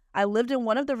house. I lived in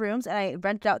one of the rooms, and I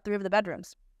rented out 3 of the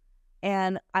bedrooms.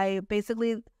 And I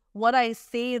basically, what I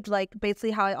saved, like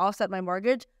basically how I offset my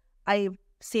mortgage, I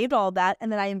saved all of that,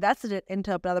 and then I invested it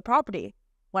into another property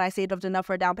when I saved up enough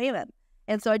for a down payment.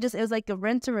 And so it was like a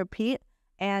rinse and repeat,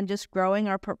 and just growing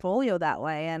our portfolio that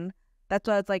way. And that's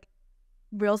why it's like,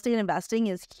 real estate investing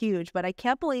is huge. But I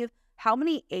can't believe how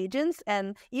many agents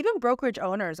and even brokerage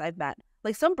owners I've met.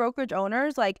 Like, some brokerage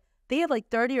owners, like, they have like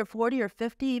 30 or 40 or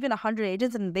 50, even 100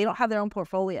 agents, and they don't have their own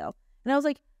portfolio. And I was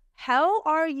like, how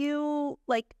are you,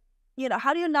 like,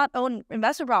 how do you not own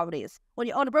investment properties when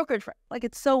you own a brokerage firm? Like,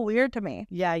 it's so weird to me.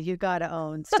 Yeah, you got to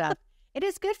own stuff. It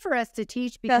is good for us to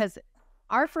teach because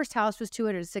our first house was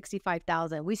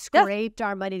 $265,000. We scraped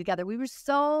our money together. We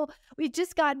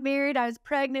just got married. I was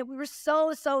pregnant. We were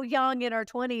so young in our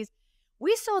 20s.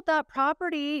 We sold that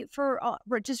property for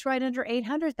just right under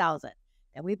 $800,000.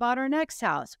 And we bought our next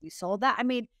house. We sold that. I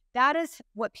mean, that is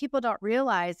what people don't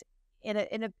realize.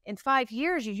 In 5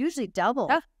 years, you usually double.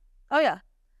 Yeah. Oh yeah.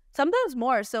 Sometimes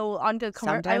more. So on the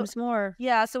sometimes more.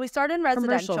 Yeah. So we started in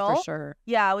residential. Commercial for sure.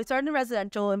 Yeah, we started in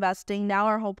residential investing. Now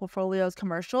our whole portfolio is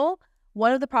commercial.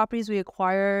 One of the properties we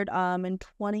acquired I think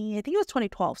it was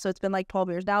 2012. So it's been like 12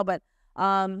 years now. But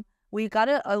we got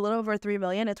it a little over $3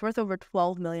 million. It's worth over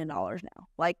 $12 million now.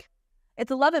 Like,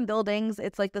 it's 11 buildings.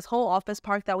 It's like this whole office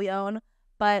park that we own.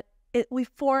 But we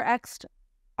 4x'd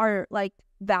our like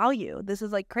value. This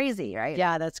is like crazy, right?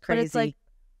 Yeah, that's crazy. But it's like,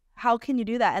 how can you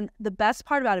do that? And the best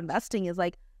part about investing is,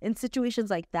 like, in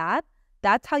situations like that,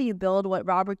 that's how you build what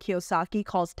Robert Kiyosaki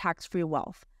calls tax-free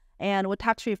wealth. And what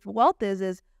tax-free wealth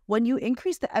is when you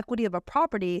increase the equity of a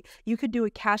property, you could do a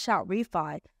cash-out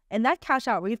refi. And that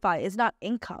cash-out refi is not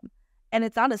income. And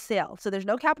it's not a sale. So there's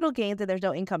no capital gains and there's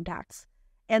no income tax.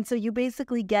 And so you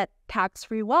basically get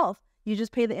tax-free wealth. You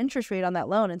just pay the interest rate on that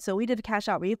loan. And so we did a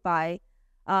cash-out refi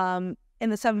in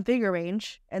the 7-figure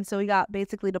range. And so we got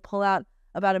basically to pull out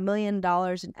about $1 million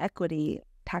in equity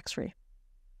tax-free,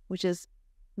 which is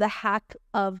the hack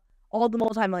of all the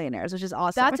multimillionaires, which is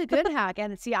awesome. That's a good hack.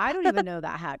 And see, I don't even know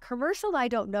that hack. Commercial, I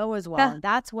don't know as well. And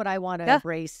that's what I want to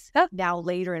embrace now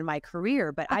later in my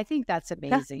career. But I think that's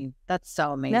amazing. That's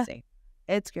so amazing.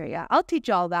 It's great. Yeah. I'll teach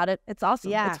you all about it. It's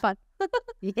awesome. Yeah. It's fun.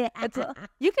 Yeah.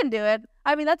 You can do it.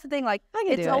 I mean, that's the thing. Like,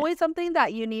 it's always something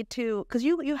that you need to, because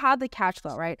you have the cash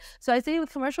flow, right? So I say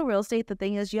with commercial real estate, the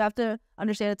thing is you have to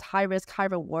understand it's high risk, high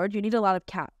reward. You need a lot of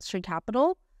cash and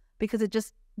capital because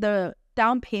the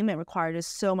down payment required is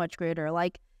so much greater.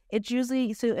 Like, it's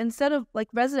usually, so instead of like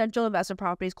residential investment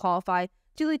properties qualify,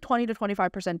 it's usually 20 to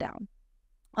 25% down.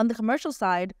 On the commercial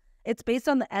side, it's based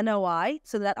on the NOI,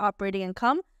 so that operating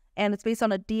income, and it's based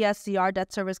on a DSCR,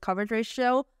 debt service coverage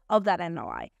ratio, of that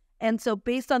NOI. And so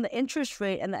based on the interest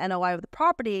rate and the NOI of the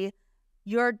property,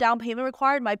 your down payment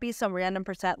required might be some random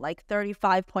percent, like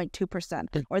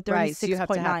 35.2% or 36.9%. Right, so you have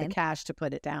to have the cash to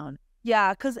put it down.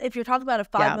 Yeah, because if you're talking about a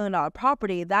 $5 million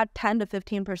property, that 10 to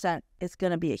 15% is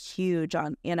going to be a huge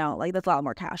like, that's a lot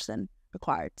more cash than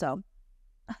required. So,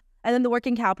 and then the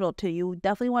working capital too, you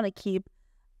definitely want to keep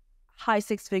high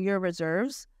 6-figure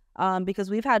reserves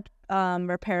because we've had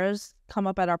repairs come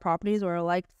up at our properties where we're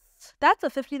like, that's a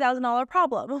 $50,000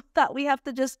 problem that we have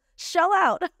to just shell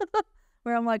out.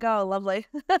 Where I'm like, oh, lovely.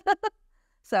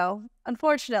 So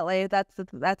unfortunately, that's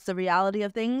the reality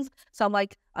of things. So I'm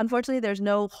like, unfortunately, there's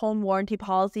no home warranty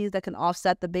policies that can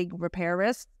offset the big repair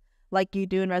risks like you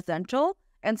do in residential.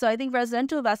 And so I think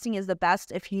residential investing is the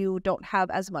best if you don't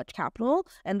have as much capital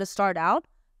and to start out.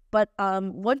 But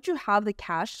once you have the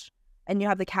cash and you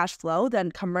have the cash flow,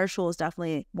 then commercial is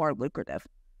definitely more lucrative.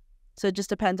 So it just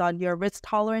depends on your risk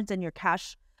tolerance and your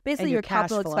cash, basically your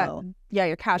capital expense. Yeah,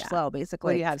 your cash flow, basically.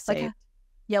 What do you have saved?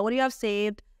 What do you have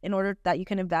saved? in order that you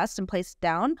can invest and place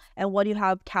down, and what do you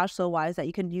have cash flow wise that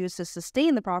you can use to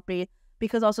sustain the property,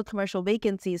 because also commercial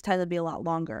vacancies tend to be a lot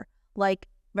longer. Like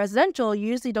residential, you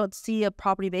usually don't see a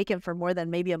property vacant for more than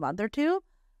maybe a month or two.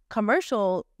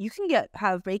 Commercial, you can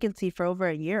have vacancy for over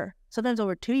a year, sometimes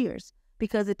over 2 years,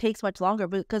 because it takes much longer,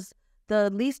 because the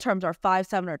lease terms are 5,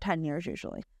 7, or 10 years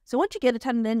usually. So once you get a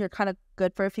tenant in, you're kind of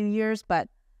good for a few years, but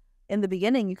in the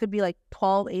beginning, you could be like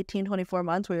 12, 18, 24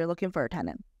 months where you're looking for a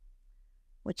tenant,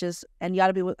 and you got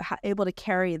to be able to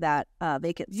carry that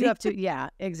vacancy. You have to, yeah,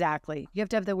 exactly. You have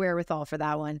to have the wherewithal for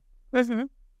that one. Mm-hmm.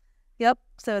 Yep.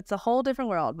 So it's a whole different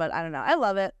world, but I don't know. I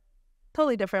love it.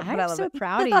 Totally different, but I love it. I'm so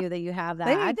proud of you that you have that.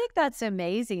 I think that's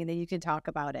amazing that you can talk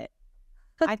about it.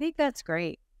 I think that's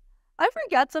great. I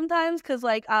forget sometimes because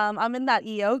like I'm in that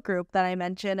EO group that I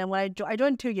mentioned, and when I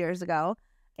joined 2 years ago,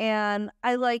 and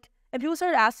and people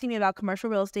started asking me about commercial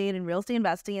real estate and real estate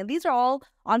investing, and these are all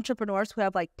entrepreneurs who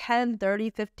have like 10,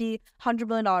 30, 50, $100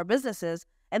 million businesses,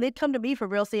 and they'd come to me for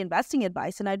real estate investing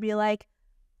advice, and I'd be like,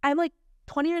 I'm like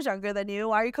 20 years younger than you.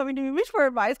 Why are you coming to me for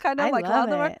advice? Kind of like love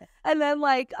it. And then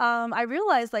like I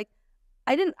realized like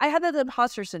I had that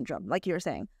imposter syndrome, like you were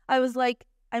saying. I was like,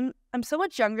 I'm so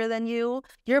much younger than you.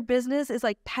 Your business is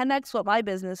like 10x what my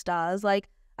business does. Like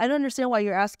I don't understand why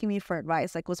you're asking me for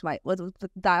advice. Like what's the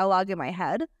dialogue in my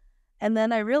head? And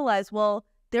then I realized, well,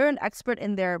 they're an expert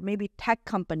in their maybe tech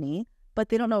company, but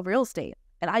they don't know real estate.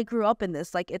 And I grew up in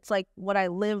this. Like it's like what I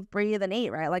live, breathe, and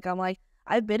ate, right? Like I'm like,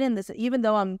 I've been in this, even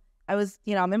though I'm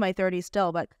in my 30s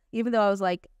still, but even though I was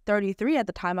like 33 at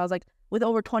the time, I was like with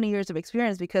over 20 years of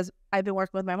experience because I've been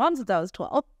working with my mom since I was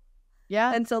 12.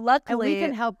 Yeah. And so luckily, and we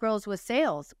can help girls with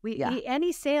sales.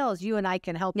 Any sales you and I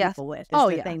can help people with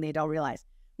is the thing they don't realize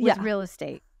with real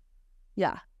estate.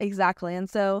 Yeah, exactly. And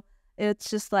so it's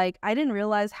just like, I didn't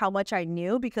realize how much I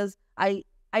knew because I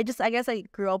guess I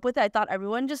grew up with it. I thought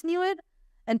everyone just knew it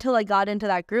until I got into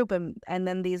that group. And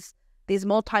then these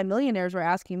multimillionaires were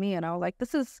asking me, and I was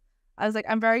like,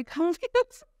 I'm very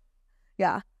confused.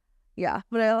 Yeah.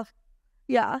 But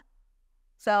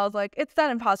so I was like, it's that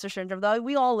imposter syndrome though.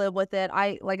 We all live with it.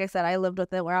 Like I said, I lived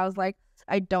with it where I was like,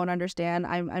 I don't understand.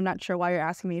 I'm not sure why you're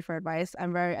asking me for advice.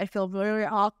 I feel very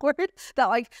awkward that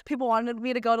like people wanted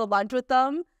me to go to lunch with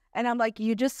them. And I'm like,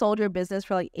 you just sold your business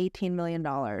for like $18 million.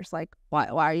 Like, why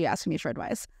are you asking me for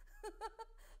advice?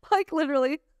 Like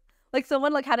literally, like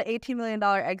someone like had an $18 million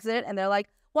exit and they're like,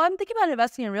 well, I'm thinking about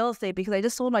investing in real estate because I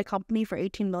just sold my company for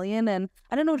 $18 million and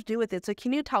I don't know what to do with it. So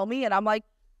can you tell me? And I'm like,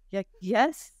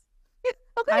 yes,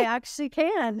 okay. I actually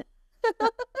can.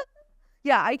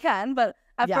 Yeah, I can. But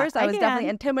at first I was definitely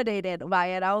intimidated by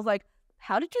it. I was like,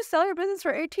 how did you sell your business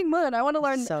for $18 million? I want to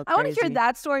learn. I want to hear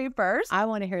that story first. I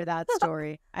want to hear that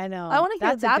story. I know. I want to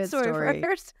hear that story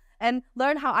first and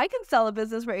learn how I can sell a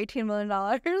business for $18 million.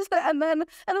 and then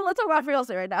let's talk about real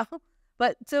estate right now.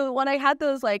 But so when I had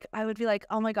those, like, I would be like,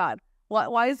 oh my God,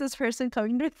 why is this person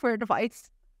coming to me for advice?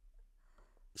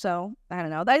 So I don't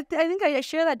know. I think I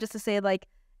share that just to say, like,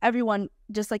 everyone,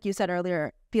 just like you said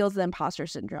earlier, feels the imposter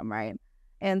syndrome, right?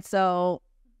 And so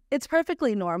it's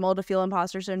perfectly normal to feel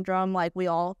imposter syndrome. Like we've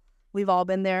all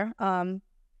been there. And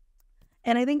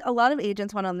I think a lot of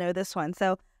agents want to know this one.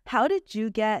 So how did you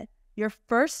get your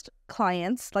first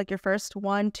clients, like your first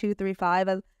 1, 2, 3,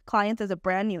 5 clients as a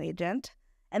brand new agent?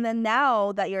 And then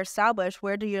now that you're established,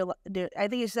 where I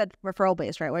think you said referral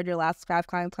based, right? Where did your last 5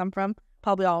 clients come from?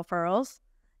 Probably all referrals.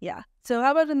 Yeah. So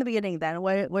how about in the beginning then?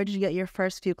 Where did you get your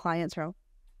first few clients from?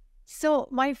 So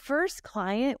my first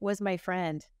client was my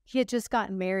friend. He had just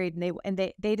gotten married and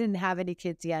they didn't have any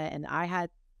kids yet. And I had,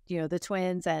 the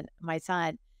twins and my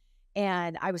son,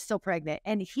 and I was still pregnant.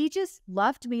 And he just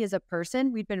loved me as a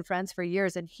person. We'd been friends for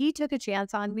years, and he took a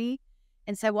chance on me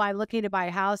and said, well, I'm looking to buy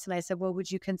a house. And I said, well, would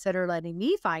you consider letting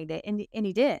me find it? And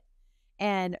he did.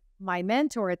 And my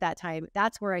mentor at that time,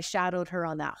 that's where I shadowed her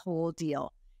on that whole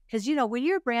deal. Because, when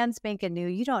you're brand spanking new,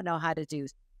 you don't know how to do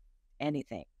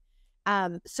anything.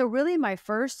 So really my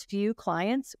first few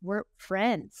clients were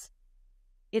friends.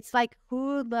 It's like,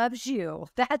 who loves you?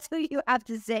 That's who you have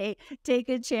to say, take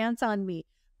a chance on me.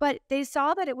 But they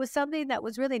saw that it was something that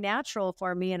was really natural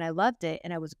for me, and I loved it,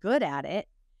 and I was good at it.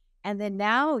 And then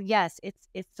now, yes, it's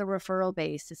the referral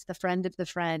base. It's the friend of the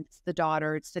friend. It's the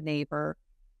daughter. It's the neighbor.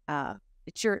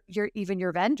 It's even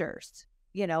your vendors.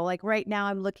 Like right now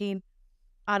I'm looking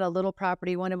on a little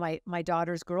property. One of my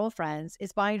daughter's girlfriends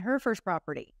is buying her first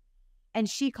property. And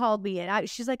she called me and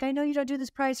she's like, I know you don't do this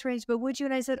price range, but would you?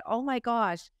 And I said, oh my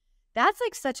gosh, that's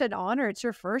like such an honor. It's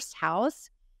your first house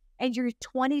and you're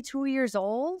 22 years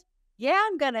old. Yeah,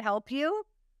 I'm going to help you.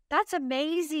 That's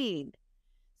amazing.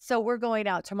 So we're going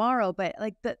out tomorrow, but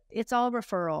like it's all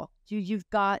referral. You've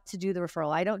got to do the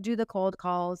referral. I don't do the cold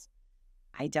calls.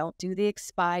 I don't do the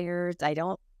expires.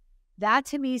 That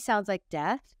to me sounds like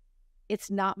death. It's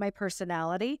not my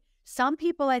personality. Some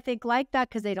people I think like that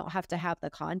because they don't have to have the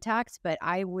contacts, but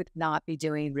I would not be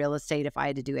doing real estate if I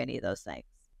had to do any of those things.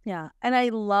 Yeah. And I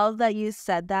love that you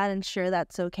said that and share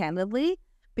that so candidly,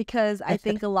 because I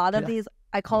think a lot of these,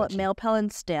 I call it male pale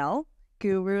and stale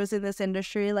gurus in this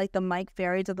industry, like the Mike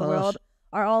Ferries of the world,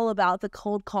 are all about the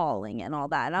cold calling and all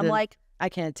that. And I'm like, I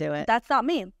can't do it. That's not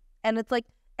me. And it's like,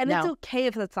 and it's okay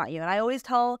if that's not you. And I always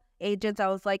tell agents, I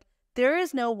was like, there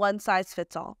is no one size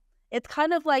fits all. It's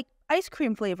kind of like ice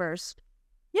cream flavors.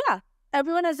 Yeah.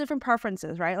 Everyone has different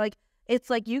preferences, right? Like,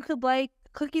 it's like you could like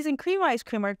cookies and cream ice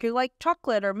cream, or you like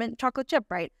chocolate or mint chocolate chip,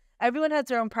 right? Everyone has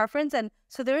their own preference. And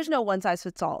so there is no one size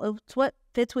fits all. It's what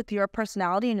fits with your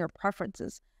personality and your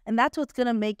preferences. And that's what's going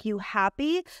to make you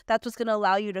happy. That's what's going to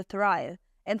allow you to thrive.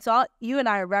 And so you and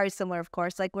I are very similar, of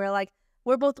course. Like,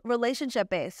 we're both relationship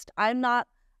based. I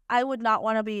would not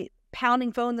want to be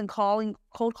pounding phones and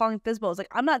cold calling FISBOs. Like,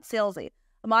 I'm not salesy.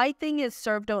 My thing is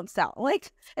serve, don't sell.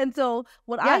 Like, and so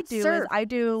what I do is I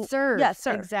do serve. Yeah,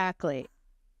 serve. Exactly.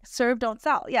 Serve, don't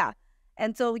sell. Yeah.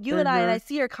 And so you and I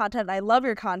see your content, and I love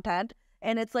your content.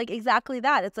 And it's like exactly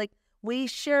that. It's like we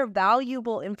share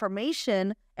valuable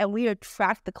information and we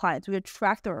attract the clients. We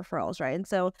attract the referrals, right? And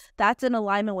so that's in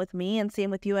alignment with me, and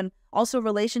same with you. And also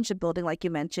relationship building, like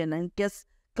you mentioned, and just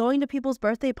going to people's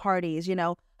birthday parties, you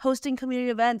know, hosting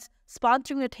community events,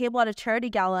 sponsoring a table at a charity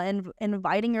gala, and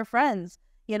inviting your friends,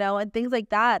 you know, and things like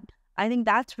that. I think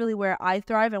that's really where I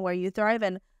thrive and where you thrive.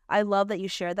 And I love that you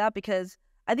share that, because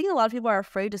I think a lot of people are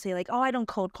afraid to say like, oh, I don't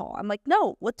cold call. I'm like,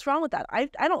 no, what's wrong with that? I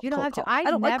don't. You don't have call. to. I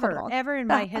don't never, like ever in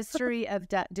my history of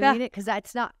doing it, because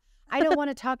that's not. I don't want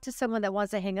to talk to someone that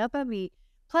wants to hang up on me.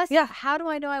 Plus, how do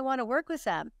I know I want to work with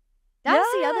them? That's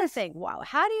the other thing. Wow,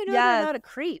 how do you know they're not a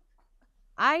creep?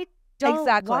 I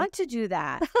don't want to do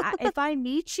that. If I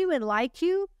meet you and like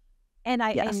you, and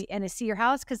I see your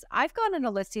house, because I've gone on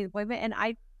a listing appointment and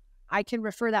I can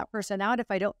refer that person out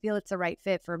if I don't feel it's the right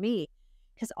fit for me,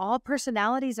 because all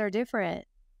personalities are different.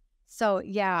 So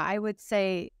yeah, I would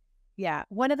say,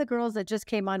 one of the girls that just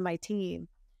came on my team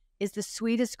is the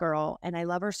sweetest girl, and I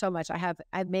love her so much. I have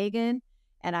Megan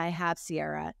and I have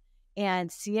Sierra,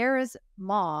 and Sierra's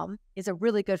mom is a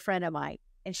really good friend of mine,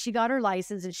 and she got her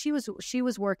license, and she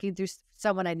was working through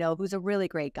someone I know who's a really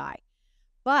great guy,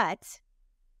 but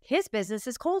his business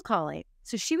is cold calling.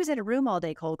 So she was in a room all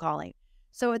day cold calling.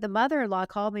 So the mother-in-law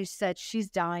called me. She said, she's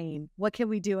dying. What can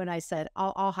we do? And I said,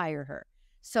 I'll hire her.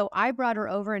 So I brought her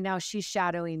over, and now she's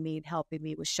shadowing me and helping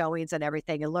me with showings and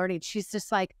everything and learning. She's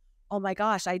just like, oh my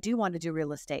gosh, I do want to do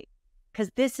real estate because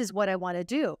this is what I want to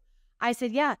do. I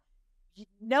said, yeah,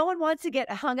 no one wants to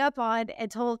get hung up on and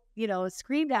told,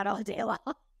 screamed at all day long.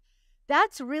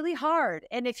 That's really hard.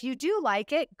 And if you do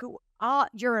like it,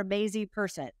 you're an amazing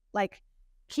person. Like,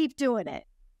 keep doing it.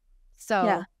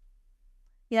 So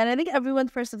yeah, and I think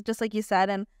everyone's person, just like you said,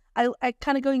 and I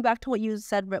kind of going back to what you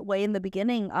said way in the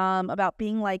beginning, about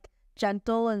being like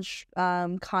gentle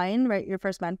and kind, right? Your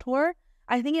first mentor.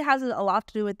 I think it has a lot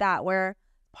to do with that, where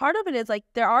part of it is like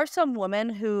there are some women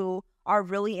who are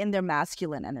really in their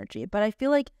masculine energy, but I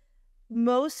feel like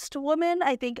most women,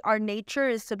 I think our nature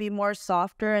is to be more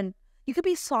softer, and you could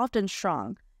be soft and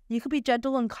strong. You could be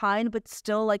gentle and kind, but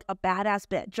still like a badass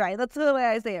bitch, right? That's the way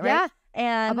I say it, right? Yeah.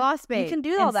 And a boss babe. You can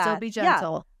do all that. Still be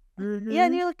gentle. Yeah. Yeah,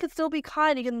 and you can still be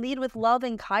kind. You can lead with love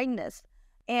and kindness.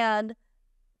 And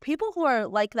people who are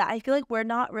like that, I feel like we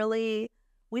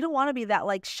don't want to be that,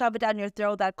 like, shove it down your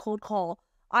throat, that cold call.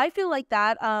 I feel like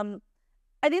that. I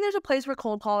think there's a place for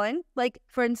cold calling. Like,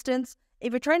 for instance,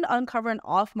 if you're trying to uncover an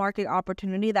off-market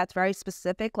opportunity that's very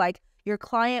specific, like your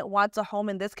client wants a home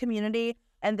in this community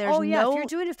and there's if you're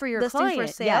doing it for your client, for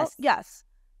sale, yes,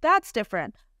 that's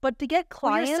different. But to get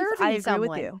clients, I agree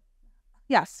with you.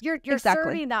 Yes, you're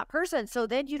serving that person, so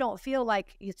then you don't feel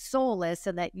like it's soulless,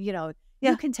 and that you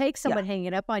can take someone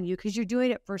hanging up on you because you're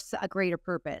doing it for a greater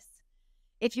purpose.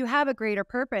 If you have a greater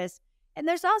purpose, and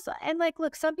there's also, and like,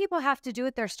 look, some people have to do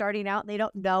it. They're starting out and they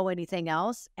don't know anything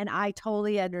else, and I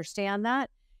totally understand that.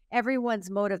 Everyone's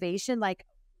motivation, like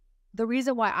the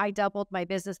reason why I doubled my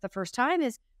business the first time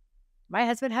is my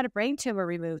husband had a brain tumor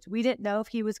removed. We didn't know if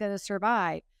he was going to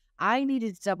survive. I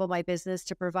needed to double my business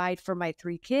to provide for my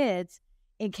 3 kids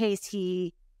in case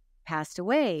he passed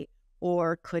away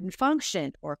or couldn't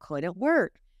function or couldn't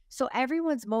work. So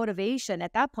everyone's motivation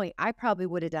at that point, I probably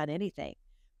would have done anything.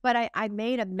 But I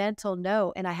made a mental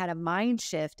note, and I had a mind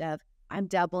shift of, I'm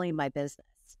doubling my business.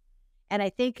 And I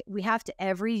think we have to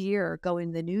every year go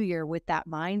in the new year with that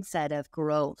mindset of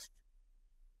growth.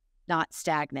 not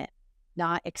stagnant,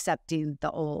 not accepting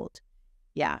the old.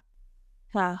 Yeah.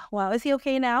 Wow. Is he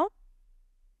okay now?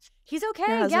 He's Your okay.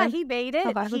 Yeah, husband? he made Oh,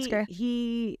 it. wow, that's great.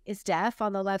 He is deaf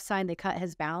on the left side. They cut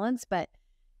his balance, but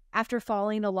after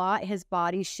falling a lot, his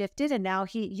body shifted, and now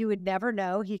you would never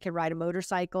know he can ride a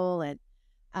motorcycle,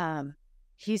 and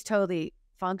he's totally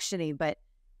functioning. But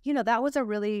that was a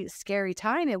really scary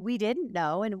time, and we didn't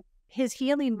know, and his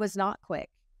healing was not quick.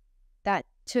 That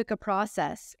took a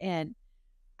process, and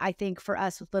I think for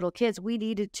us with little kids, we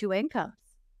needed 2 incomes.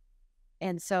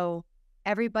 And so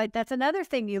everybody, that's another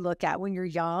thing you look at when you're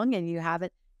young and you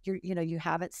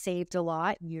haven't saved a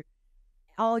lot, and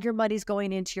all your money's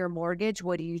going into your mortgage.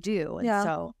 What do you do? And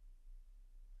so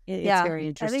it's very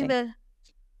interesting. I think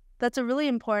that's a really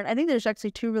important, I think there's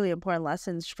actually 2 really important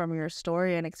lessons from your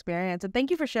story and experience. And thank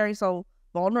you for sharing so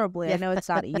vulnerably. Yeah. I know it's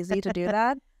not easy to do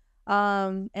that.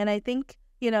 And I think,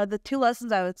 the 2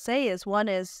 lessons I would say is, one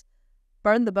is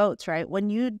burn the boats, right?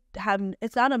 When you have,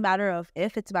 it's not a matter of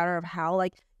if, it's a matter of how.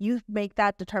 Like, you make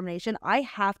that determination. I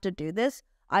have to do this.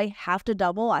 I have to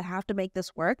double. I have to make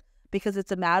this work, because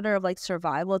it's a matter of like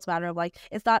survival. It's a matter of like,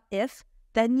 it's not if,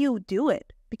 then you do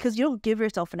it, because you don't give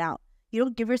yourself an out. You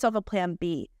don't give yourself a plan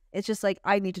B. It's just like,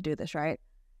 I need to do this, right?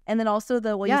 And then also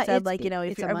what you said, like, if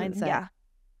it's a mindset. Yeah,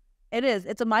 it is.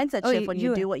 It's a mindset shift when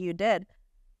you do what you did.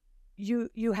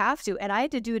 You have to. And I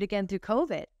had to do it again through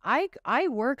COVID. I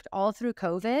worked all through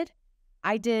COVID.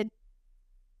 I did,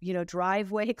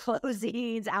 driveway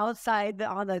closings, outside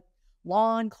on the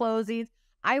lawn closings.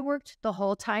 I worked the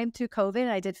whole time through COVID.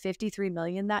 I did $53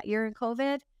 million that year in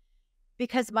COVID,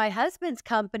 because my husband's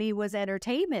company was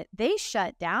entertainment. They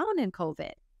shut down in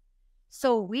COVID.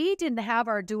 So we didn't have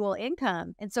our dual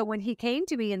income. And so when he came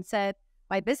to me and said,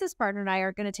 my business partner and I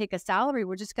are going to take a salary,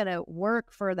 we're just going to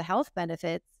work for the health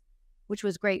benefits, which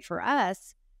was great for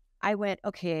us. I went,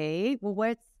 okay,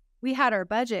 well, we had our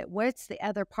budget. What's the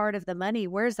other part of the money?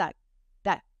 Where's that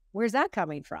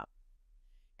coming from?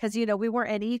 Because, we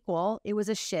weren't unequal. It was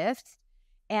a shift.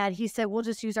 And he said, we'll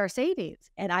just use our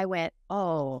savings. And I went,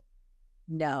 oh,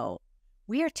 no,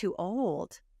 we are too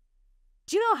old.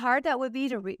 Do you know how hard that would be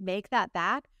to make that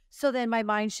back? So then my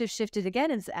mind shifted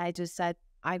again. And I just said,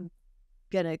 I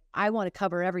want to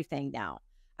cover everything now.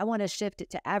 I want to shift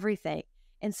it to everything.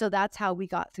 And so that's how we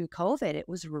got through COVID. It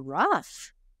was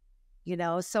rough,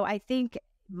 So I think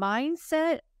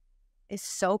mindset is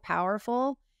so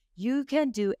powerful. You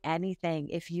can do anything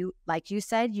if you, like you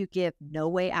said, you give no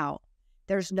way out.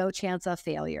 There's no chance of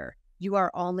failure. You are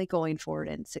only going forward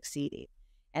and succeeding.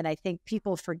 And I think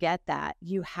people forget that.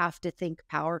 You have to think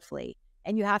powerfully,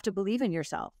 and you have to believe in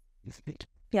yourself.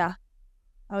 Yeah.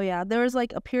 Oh, yeah. There was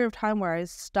like a period of time where I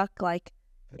was stuck like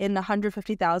in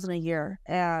 150,000 a year.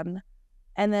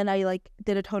 And then I like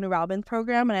did a Tony Robbins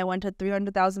program, and I went to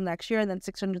 300,000 next year, and then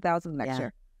 600,000 next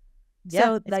year. Yeah,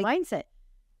 so it's like mindset.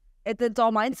 It's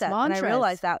all mindset. And I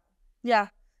realized that. Yeah.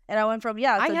 And I went from, it's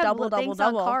a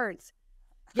double cards.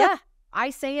 Yeah. I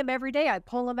say them every day. I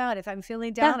pull them out. If I'm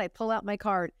feeling down, I pull out my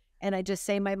card and I just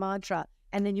say my mantra,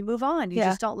 and then you move on. You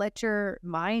just don't let your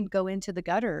mind go into the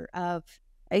gutter of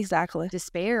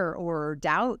despair or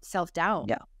doubt, self-doubt.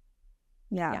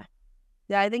 Yeah.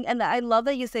 I think, and I love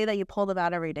that you say that you pull them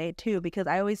out every day too, because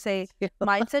I always say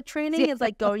mindset training is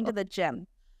like going to the gym.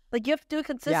 Like, you have to do it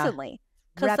consistently.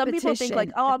 Because some people think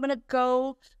like, oh, I'm going to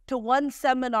go to one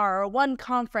seminar or one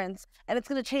conference and it's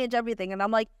going to change everything. And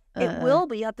I'm like, it will,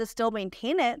 but you have to still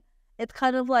maintain it. It's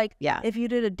kind of like if you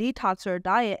did a detox or a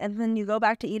diet and then you go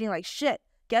back to eating like shit,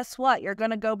 guess what? You're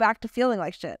going to go back to feeling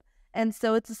like shit. And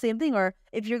so it's the same thing. Or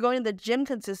if you're going to the gym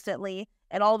consistently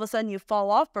and all of a sudden you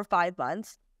fall off for 5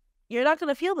 months, you're not going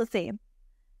to feel the same.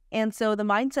 And so the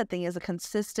mindset thing is a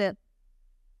consistent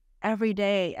every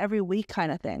day, every week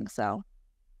kind of thing. So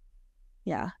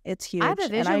yeah, it's huge. I have a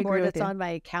vision board that's on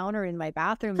my counter in my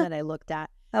bathroom that I looked at.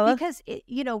 Because,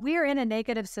 we're in a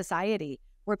negative society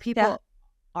where people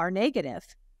are negative.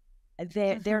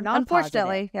 They're not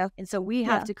unfortunately, positive. And so we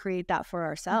have to create that for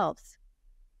ourselves.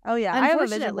 Oh, yeah. I have a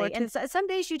vision board too. And some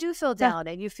days you do feel down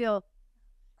and you feel,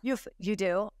 you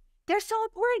do. They're so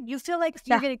important. You feel like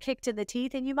you're getting kicked in the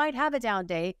teeth, and you might have a down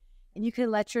day and you can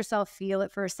let yourself feel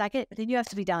it for a second, but then you have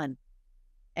to be done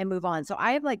and move on. So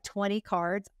I have like 20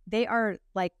 cards. They are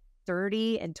like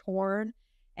 30 and torn,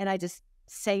 and I just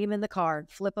say them in the card,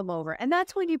 flip them over. And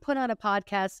that's when you put on a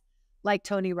podcast like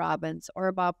Tony Robbins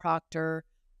or Bob Proctor,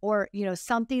 or,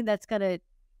 something that's going to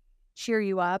cheer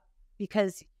you up,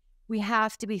 because we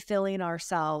have to be filling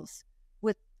ourselves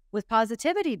with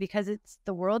positivity, because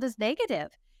the world is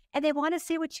negative and they want to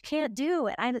see what you can't do.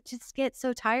 And I just get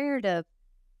so tired of,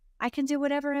 I can do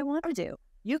whatever I want to do.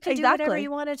 You can do whatever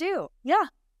you want to do. Yeah.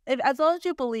 As long as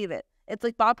you believe it. It's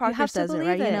like Bob Proctor have to says it, right?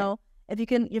 believe You it. know,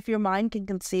 if your mind can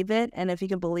conceive it and if you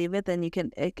can believe it, then it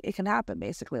can happen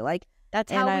basically. Like,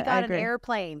 That's and how we I got an agree.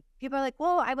 airplane. People are like,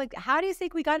 whoa, I'm like, how do you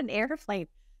think we got an airplane?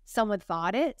 Someone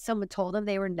thought it. Someone told them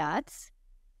they were nuts.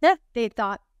 Yeah. They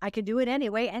thought I could do it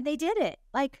anyway, and they did it.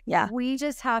 Like, Yeah. we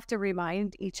just have to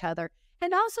remind each other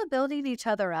and also building each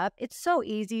other up. It's so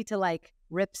easy to like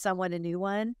rip someone a new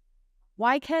one.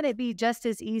 Why can't it be just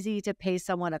as easy to pay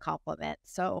someone a compliment?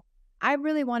 So I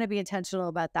really want to be intentional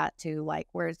about that too. Like,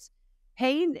 where it's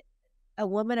paying a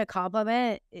woman a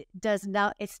compliment,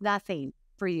 it's nothing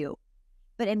for you,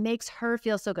 but it makes her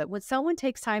feel so good. When someone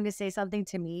takes time to say something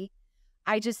to me,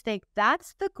 I just think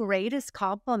that's the greatest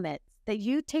compliment, that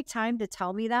you take time to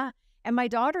tell me that. And my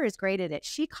daughter is great at it.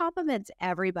 She compliments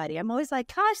everybody. I'm always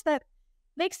like, gosh, that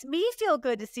makes me feel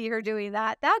good to see her doing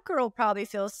that. That girl probably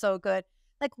feels so good.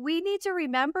 Like, we need to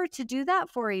remember to do that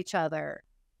for each other,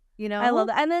 you know? I love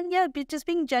that. And then, yeah, just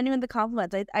being genuine with the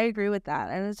compliments. I agree with that.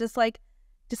 And it's just like,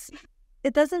 just,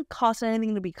 it doesn't cost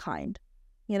anything to be kind,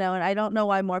 you know? And I don't know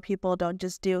why more people don't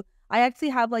just do. I actually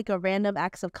have like a random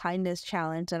acts of kindness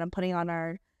challenge that I'm putting on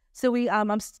our, so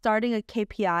I'm starting a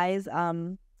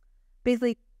KPIs,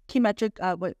 basically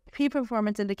key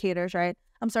performance indicators, right?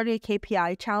 I'm starting a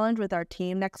KPI challenge with our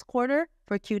team next quarter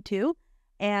for Q2.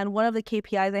 And one of the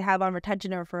KPIs I have on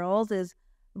retention and referrals is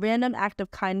random act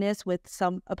of kindness with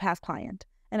a past client.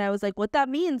 And I was like, what that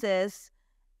means is,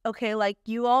 okay, like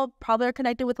you all probably are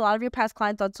connected with a lot of your past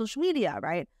clients on social media,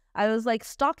 right? I was like,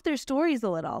 stalk their stories a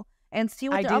little and see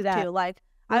what they're up to. Like,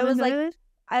 I was like,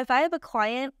 if I have a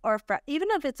client or a friend, even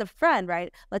if it's a friend,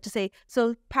 right? Let's just say,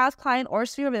 so past client or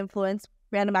sphere of influence,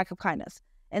 random act of kindness.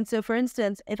 And so, for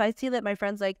instance, if I see that my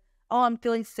friend's like, oh, I'm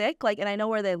feeling sick, like, and I know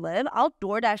where they live, I'll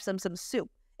DoorDash them some soup.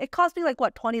 It cost me like,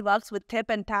 what, $20 with tip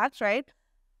and tax, right?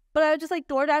 But I would just like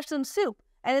DoorDash them soup.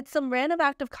 And it's some random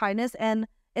act of kindness. And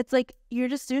it's like, you're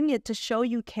just doing it to show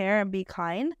you care and be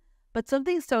kind. But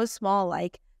something so small,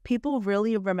 like, people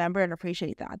really remember and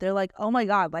appreciate that. They're like, oh my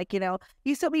God, like, you know,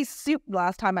 you sent me soup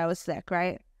last time I was sick,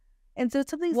 right? And so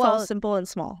it's something so simple and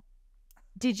small.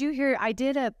 Did you hear, I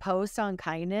did a post on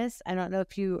kindness. I don't know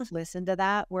if you listened to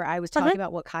that, where I was talking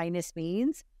about what kindness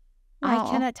means. I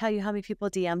cannot tell you how many people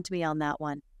DM'd me on that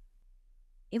one.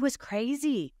 It was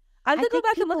crazy. I have to go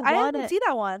back and look. I didn't see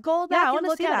that one. Go back and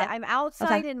look at it. I'm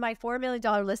outside in my $4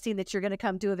 million listing that you're going to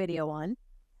come do a video on.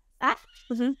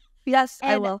 Yes,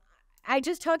 I will. I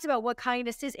just talked about what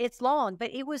kindness is. It's long,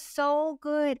 but it was so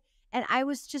good. And I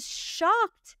was just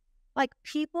shocked. Like,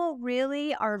 people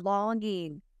really are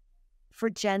longing for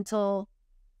gentle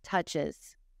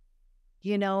touches,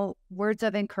 you know, words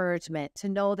of encouragement, to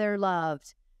know they're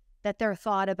loved, that they're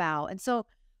thought about. And so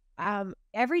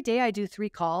every day I do 3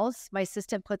 calls. My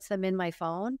assistant puts them in my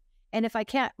phone. And if I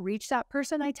can't reach that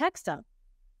person, I text them.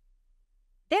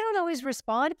 They don't always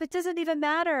respond, but it doesn't even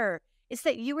matter. It's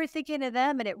that you were thinking of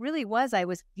them, and it really was. I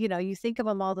was, you know, you think of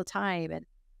them all the time. And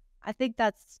I think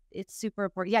it's super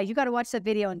important. Yeah, you got to watch that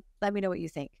video and let me know what you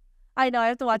think. I know, I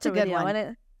have to watch the video.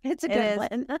 And it's a good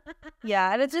one.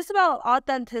 Yeah, and it's just about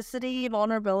authenticity,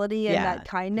 vulnerability, and that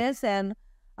kindness. And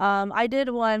I did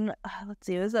one, let's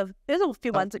see, it was a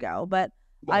few months ago, but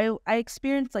I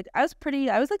experienced, like, I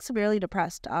was like severely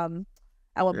depressed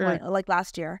at one point, like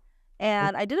last year.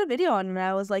 And I did a video on it, and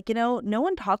I was like, you know, no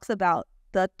one talks about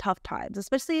the tough times,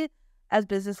 especially as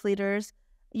business leaders.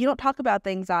 You don't talk about the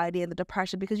anxiety and the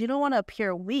depression because you don't want to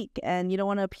appear weak and you don't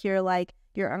want to appear like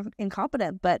you're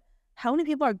incompetent. But how many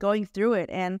people are going through it?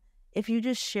 And if you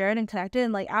just share it and connect it,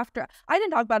 and like after, I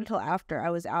didn't talk about it until after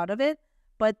I was out of it.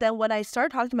 But then when I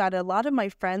started talking about it, a lot of my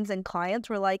friends and clients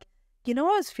were like, you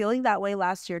know, I was feeling that way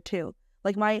last year too.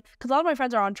 Like because a lot of my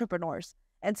friends are entrepreneurs.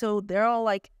 And so they're all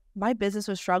like, my business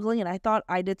was struggling and I thought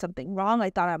I did something wrong. I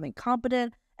thought I'm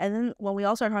incompetent. And then when we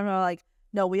all started talking about, like,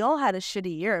 no, we all had a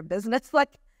shitty year in business,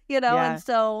 like, you know, and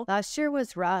so. Last year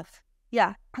was rough.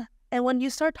 Yeah. And when you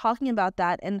start talking about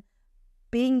that and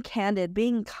being candid,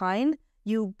 being kind,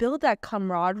 you build that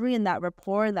camaraderie and that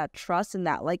rapport and that trust and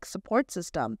that, like, support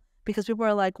system, because people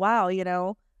are like, wow, you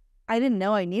know, I didn't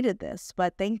know I needed this,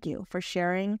 but thank you for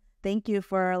sharing. Thank you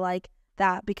for, like,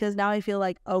 that, because now I feel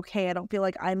like, okay, I don't feel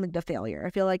like I'm the failure. I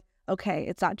feel like, okay,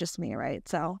 it's not just me, right?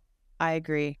 So I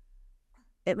agree.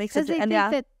 It makes it, and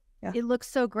it looks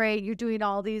so great. You're doing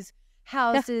all these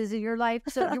houses in your life.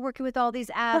 So you're working with all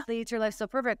these athletes. Your life's so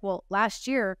perfect. Well, last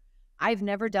year, I've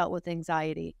never dealt with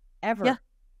anxiety ever. Yeah.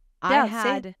 I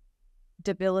had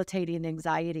debilitating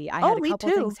anxiety. I had a couple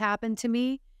things happen to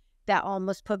me that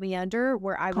almost put me under,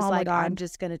 where I was like, I'm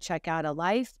just going to check out of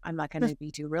life. I'm not going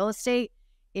to do real estate.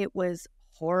 It was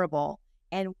horrible.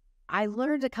 And I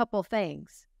learned a couple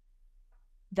things.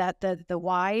 that the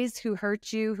whys, who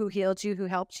hurt you, who healed you, who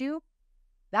helped you,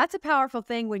 that's a powerful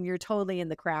thing when you're totally in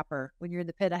the crapper, when you're in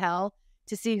the pit of hell,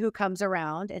 to see who comes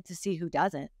around and to see who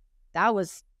doesn't. That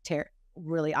was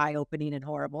really eye-opening and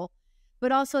horrible.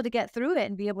 But also to get through it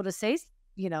and be able to say,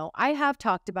 I have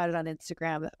talked about it on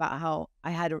Instagram about how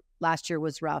last year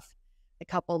was rough, a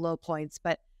couple low points,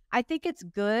 but I think it's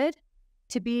good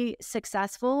to be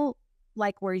successful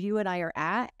like where you and I are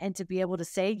at, and to be able to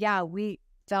say, yeah, we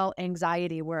felt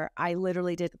anxiety where I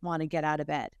literally didn't want to get out of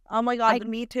bed. Oh my God,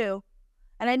 me too.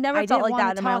 And I never felt like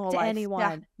that in my whole life. Anyone.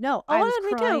 Yeah. No, I was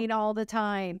crying all the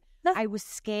time. No. I was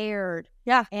scared.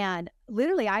 Yeah. And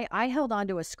literally I held on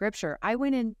to a scripture. I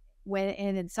went in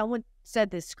and someone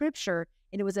said this scripture,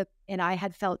 and and I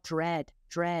had felt dread.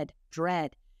 I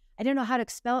didn't know how to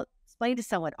explain to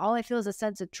someone. All I feel is a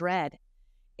sense of dread.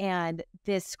 And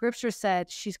this scripture said,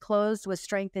 she's clothed with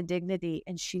strength and dignity,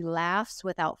 and she laughs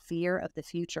without fear of the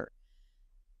future.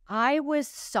 I was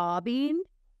sobbing,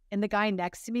 and the guy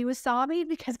next to me was sobbing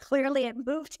because clearly it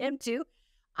moved him too.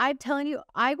 I'm telling you,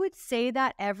 I would say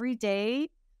that every day.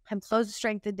 I'm clothed with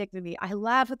strength and dignity. I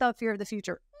laugh without fear of the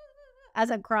future as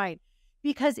I'm crying,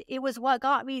 because it was what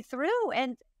got me through.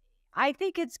 And I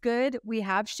think it's good. We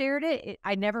have shared it.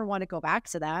 I never want to go back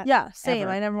to that. Yeah, same.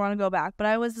 Ever. I never want to go back. But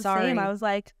I was the same. I was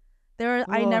like,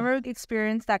 I never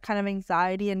experienced that kind of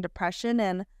anxiety and depression.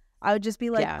 And I would just be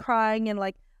like crying and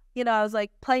like, I was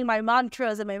like playing my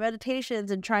mantras and my meditations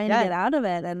and trying to get out of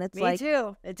it. And it's me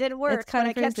too. It didn't work. It's kind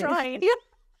of I kept trying. Yeah,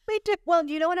 me too. Well,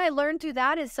 what I learned through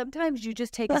that is sometimes you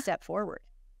just take a step forward.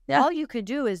 Yeah. All you can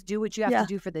do is do what you have to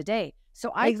do for the day. So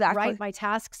I write my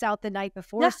tasks out the night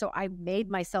before. So I made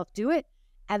myself do it.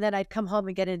 And then I'd come home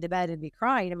and get into bed and be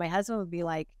crying. And my husband would be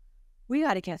like, we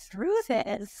got to get through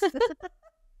this.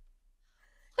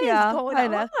 Yeah, I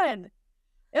know.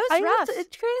 It was rough.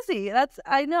 It's crazy.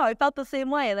 I know. I felt the same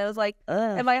way. And I was like,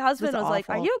 and my husband was like,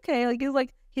 are you okay?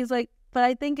 Like, he's like, but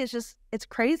I think it's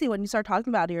crazy when you start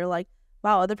talking about it. You're like,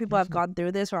 wow, other people have gone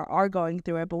through this or are going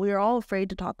through it, but we were all afraid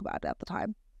to talk about it at the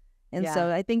time. And so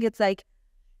I think it's like,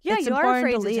 it's you are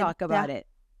afraid to talk about it.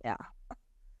 Yeah.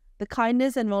 The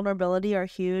kindness and vulnerability are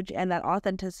huge, and that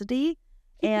authenticity.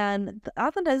 And the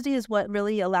authenticity is what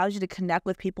really allows you to connect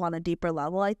with people on a deeper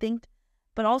level, I think.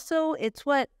 But also it's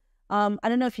what, I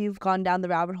don't know if you've gone down the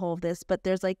rabbit hole of this, but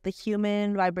there's like the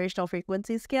human vibrational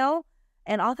frequency scale,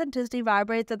 and authenticity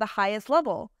vibrates at the highest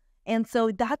level. And so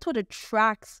that's what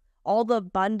attracts all the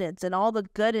abundance and all the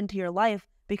good into your life,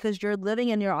 because you're living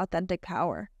in your authentic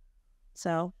power.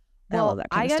 So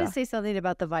I got to say something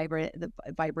about the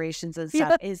vibrations and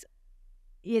stuff.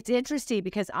 It's interesting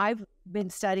because I've been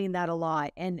studying that a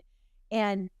lot, and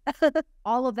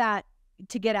all of that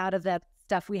to get out of that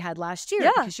stuff we had last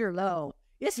year, because you're low.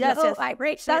 Yes,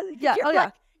 vibration.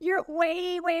 You're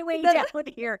way down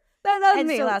here. That was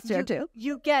me last year too.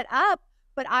 You get up,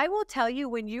 but I will tell you,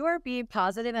 when you are being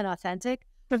positive and authentic,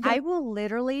 I will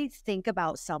literally think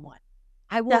about someone.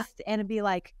 I will and be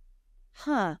like,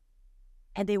 huh.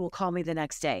 And they will call me the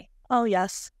next day. Oh,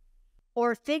 yes.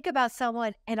 Or think about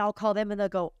someone and I'll call them and they'll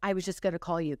go, I was just going to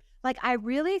call you. Like, I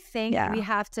really think we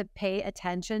have to pay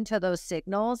attention to those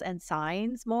signals and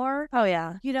signs more. Oh,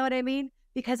 yeah. You know what I mean?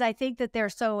 Because I think that they're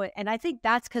so, and I think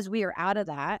that's because we are out of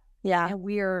that. Yeah. And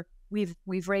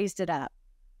we've raised it up.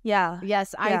 Yeah.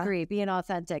 Yes, I agree. Being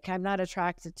authentic. I'm not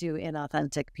attracted to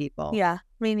inauthentic people. Yeah,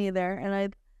 me neither.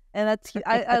 And that's,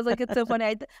 I was like, it's so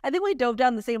funny. I think we dove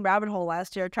down the same rabbit hole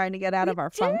last year trying to get out of our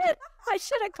funk. I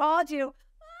should have called you.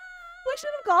 We should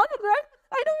have called him, right?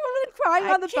 I don't want to crying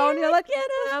on the phone. You're like, get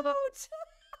out.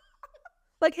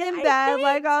 Like in bed.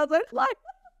 Like, I was like,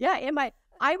 yeah,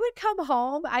 I would come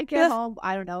home. I'd get home,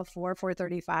 I don't know,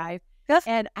 4:35. Yes.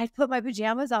 And I'd put my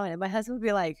pajamas on and my husband would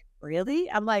be like, really?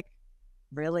 I'm like,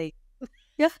 really?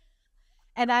 Yeah.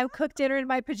 And I cooked dinner in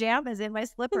my pajamas, in my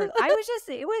slippers.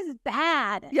 It was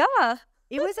bad. Yeah.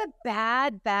 It was a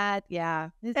bad, yeah.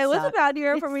 It was a bad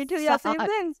year for me too. Yeah, same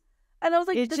thing. And I was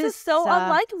like, this is so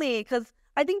unlike me, because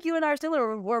I think you and I are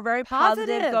similar. We're very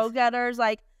positive go-getters,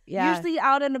 like usually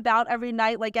out and about every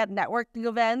night, like at networking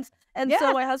events. And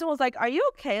so my husband was like, are you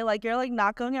okay? Like, you're like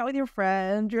not going out with your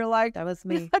friend. You're like, that was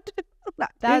me.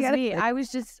 That was me. I was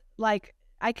just like,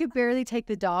 I could barely take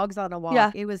the dogs on a walk.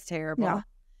 Yeah. It was terrible. Yeah.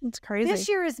 It's crazy. This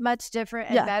year is much different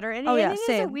and better. And, it's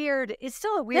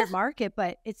still a weird market,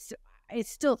 but it's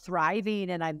still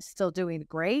thriving and I'm still doing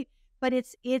great. But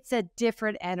it's a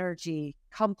different energy,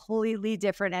 completely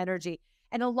different energy.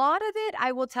 And a lot of it,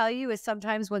 I will tell you, is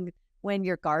sometimes when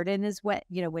your garden is wet,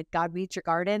 when God weeds your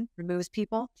garden, removes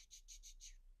people.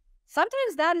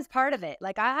 Sometimes that is part of it.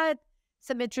 Like, I had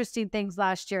some interesting things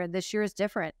last year, and this year is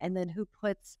different. And then who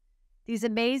puts these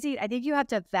amazing, I think you have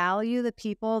to value the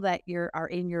people that are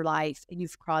in your life and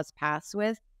you've crossed paths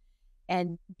with,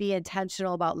 and be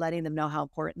intentional about letting them know how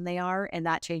important they are. And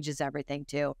that changes everything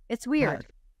too. It's weird.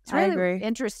 It's really I agree.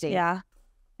 interesting. Yeah,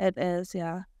 it is.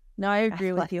 Yeah. No, I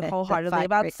agree with you wholeheartedly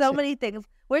about vibration. so many things.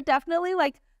 We're definitely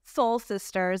like soul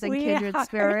sisters and kindred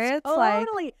spirits. Totally.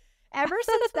 Like, ever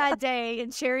since that day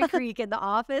in Cherry Creek in the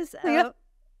office, Yeah.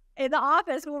 in the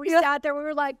office when we Yeah. sat there, we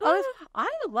were like, oh, I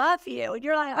love you. And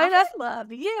you're like, I know. I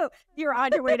love you. You're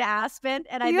on your way to Aspen,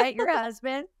 and I Yeah. met your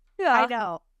husband. yeah. I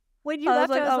know. When you I left,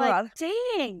 was like, I was oh my like,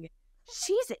 dang,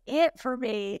 she's it for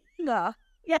me. Yeah.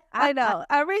 Yeah. I know.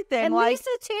 Everything. And like, Lisa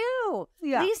too.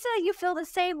 Yeah. Lisa, you feel the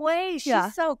same way. She's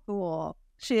Yeah. so cool.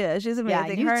 she is. She's Yeah,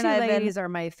 amazing. you Her two and I have been. ladies are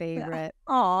my favorite.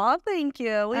 Aw, thank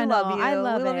you. We I love know, you. I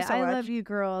love we love it. you so I much. love you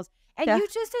girls. And Yeah. you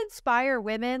just inspire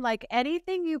women. Like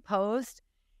anything you post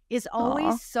is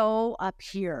always Aw. so up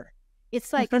here.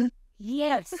 It's like,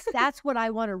 yes, that's what I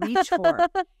want to reach for.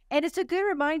 And it's a good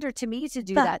reminder to me to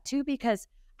do that too, because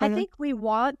I Mhm. think we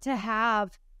want to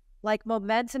have like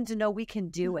momentum to know we can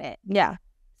do it. Yeah.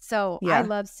 So Yeah. I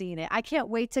love seeing it. I can't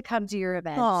wait to come to your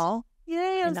event. Aw.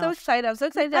 Yay, I'm so know. excited. I'm so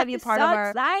excited to have you part of so our.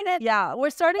 excited. Yeah, we're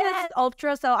starting Yes. this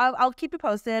ultra, so I'll keep you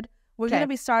posted. We're Okay. gonna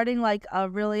be starting like a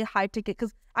really high ticket,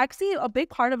 because actually a big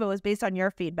part of it was based on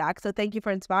your feedback. So thank you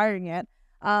for inspiring it.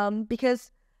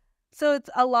 Because so it's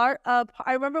a lot of.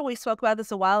 I remember we spoke about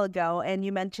this a while ago, and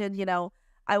you mentioned,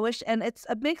 I wish, and it's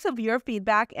a mix of your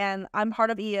feedback, and I'm part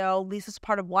of EO, Lisa's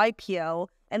part of YPO,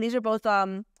 and these are both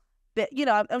I'm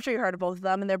sure you heard of both of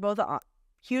them, and they're both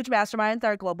huge masterminds that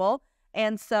are global.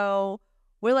 And so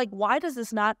we're like, why does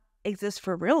this not exist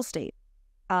for real estate?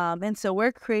 And so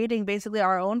we're creating basically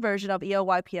our own version of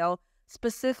EOYPO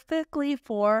specifically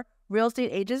for real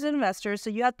estate agents and investors. So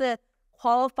you have to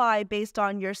qualify based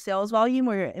on your sales volume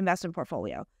or your investment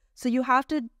portfolio. So you have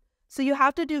to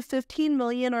do 15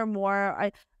 million or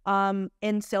more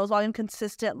in sales volume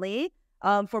consistently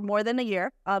for more than a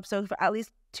year. So for at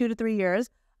least 2 to 3 years.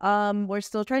 We're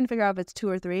still trying to figure out if it's 2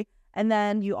 or 3. And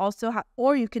then you also have,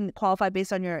 or you can qualify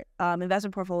based on your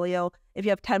investment portfolio if you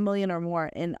have 10 million or more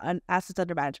in assets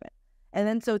under management. And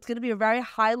then so it's going to be a very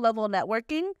high level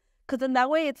networking, because in that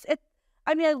way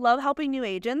I love helping new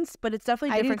agents, but it's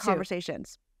definitely different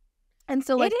conversations. And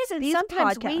so like it is, and these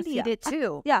sometimes we podcasts, need it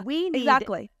too. Yeah, we need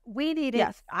exactly. We need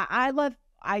Yes. it.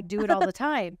 I do it all the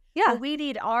time. Yeah. But we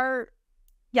need our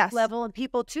Yes. level and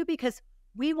people too, because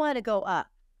we want to go up.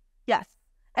 Yes.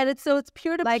 And it's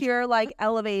peer to peer, like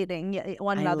elevating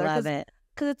one another. I love it.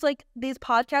 Because it's like these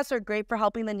podcasts are great for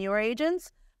helping the newer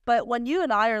agents, but when you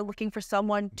and I are looking for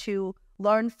someone to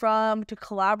learn from, to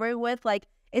collaborate with, like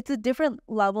it's a different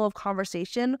level of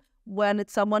conversation when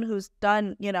it's someone who's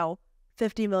done,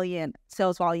 50 million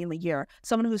sales volume a year,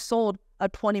 someone who's sold a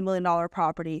 $20 million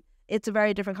property. It's a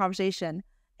very different conversation.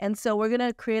 And so we're going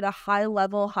to create a high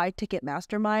level, high ticket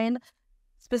mastermind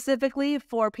specifically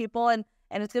for people, and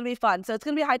it's going to be fun. So it's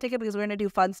going to be high ticket because we're going to do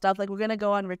fun stuff. Like we're going to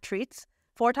go on retreats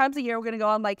 4 times a year. We're going to go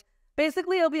on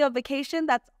basically it'll be a vacation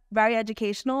that's very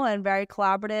educational and very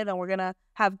collaborative, and we're going to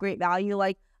have great value.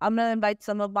 Like I'm going to invite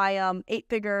some of my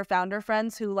 8-figure founder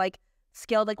friends who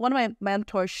scaled, one of my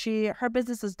mentors, her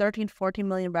business is 13 to 14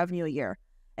 million revenue a year.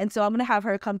 And so I'm going to have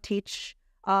her come teach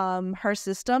her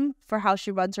system for how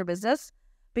she runs her business,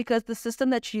 because the system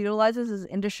that she utilizes is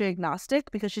industry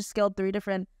agnostic, because she scaled 3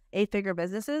 different 8-figure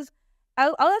businesses.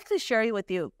 I'll actually share it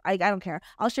with you. I don't care.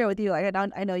 I'll share it with you.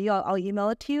 I know you. I'll email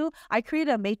it to you. I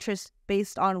created a matrix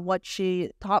based on what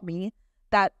she taught me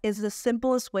that is the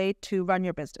simplest way to run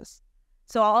your business.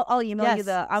 So I'll email you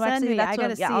the. I'm send actually. me. That's I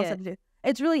gotta see I'll it. send it to you.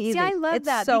 It's really easy. See, I love it's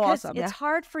that so because awesome. it's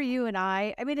hard for you and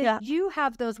I. I mean, Yeah. you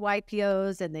have those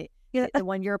YPOs and the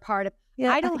one you're a part of.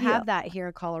 Yeah. I don't have that here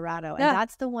in Colorado, and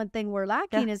that's the one thing we're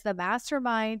lacking is the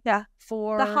mastermind. Yeah.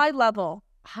 For the high level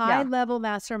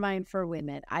mastermind for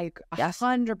women. I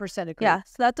 100% agree. Yeah,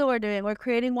 so that's what we're doing. We're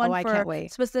creating one I can't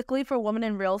wait. Specifically for women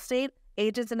in real estate,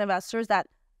 agents and investors that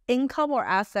income or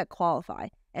asset qualify.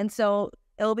 And so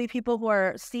it'll be people who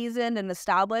are seasoned and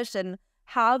established and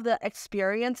have the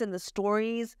experience and the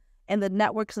stories and the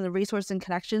networks and the resources and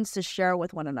connections to share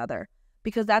with one another.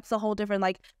 Because that's the whole different,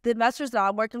 the investors that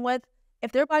I'm working with,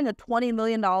 if they're buying a $20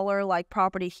 million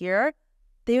property here,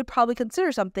 they would probably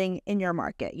consider something in your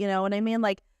market. You know what I mean?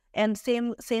 And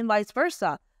same vice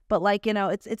versa. But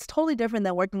it's totally different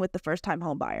than working with the first time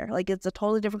home buyer. It's a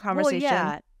totally different conversation. Well,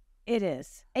 yeah, it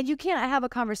is. And you can't have a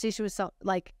conversation with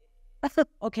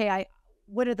okay,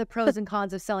 what are the pros and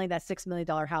cons of selling that $6 million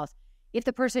house if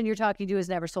the person you're talking to has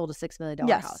never sold a $6 million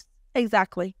house?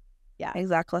 Exactly. Yeah,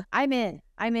 exactly. I'm in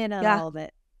on all of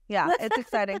it. Yeah, it's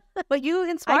exciting. But you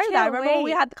inspired that. I remember when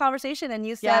we had the conversation and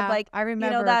you said, I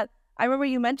remember that I remember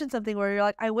you mentioned something where you're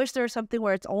like, I wish there was something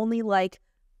where it's only like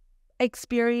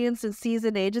experienced and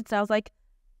seasoned agents. And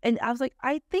I was like,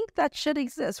 I think that should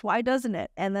exist. Why doesn't it?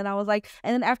 And then I was like,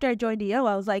 and then after I joined EO,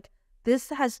 I was like, this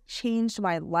has changed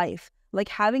my life. Like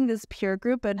having this peer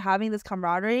group and having this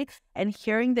camaraderie and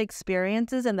hearing the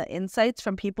experiences and the insights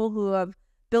from people who have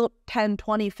built 10,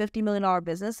 20, $50 million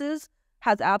businesses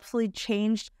has absolutely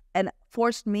changed and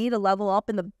forced me to level up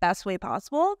in the best way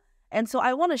possible. And so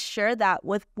I want to share that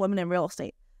with women in real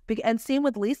estate. And same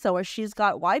with Lisa, where she's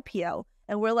got YPO.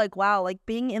 And we're like, wow, like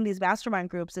being in these mastermind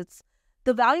groups, it's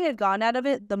the value I've gotten out of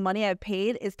it, the money I've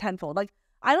paid is tenfold. Like,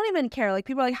 I don't even care. Like,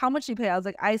 people are like, how much do you pay? I was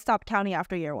like, I stopped counting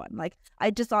after year one. Like, I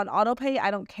just on auto pay,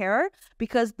 I don't care,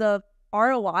 because the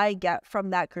ROI I get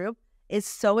from that group is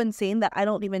so insane that I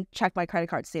don't even check my credit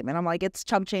card statement. I'm like, it's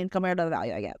chump change compared to the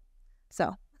value I get.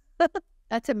 So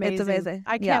that's amazing. It's amazing.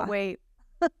 I can't wait.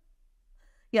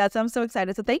 Yeah, so I'm so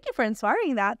excited. So thank you for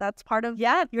inspiring that. That's part of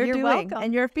your doing welcome.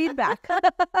 And your feedback.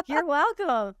 You're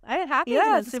welcome. I'm happy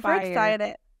to inspire. Super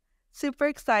excited. Super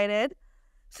excited.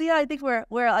 So yeah, I think we're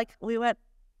like, we went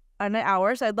on an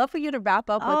hour. So I'd love for you to wrap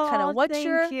up with kind of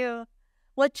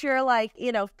what's your like,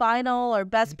 you know, final or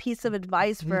best piece of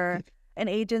advice for an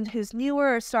agent who's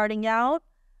newer or starting out.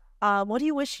 What do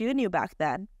you wish you knew back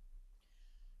then?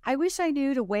 I wish I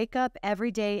knew to wake up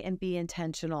every day and be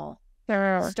intentional.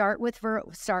 Start with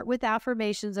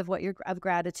affirmations of of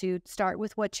gratitude. Start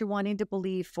with what you're wanting to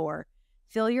believe for.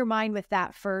 Fill your mind with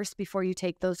that first before you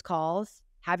take those calls.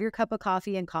 Have your cup of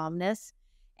coffee and calmness,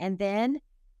 and then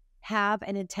have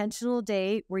an intentional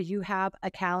day where you have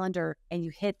a calendar and you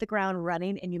hit the ground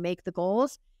running and you make the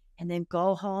goals, and then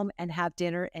go home and have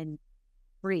dinner and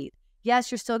breathe.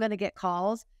 Yes, you're still going to get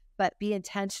calls, but be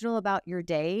intentional about your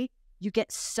day. You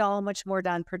get so much more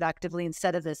done productively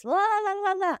instead of this la la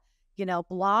la la. You know,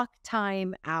 block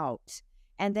time out.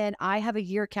 And then I have a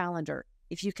year calendar.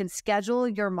 If you can schedule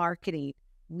your marketing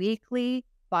weekly,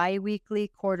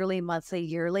 bi-weekly, quarterly, monthly,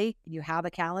 yearly, you have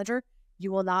a calendar, you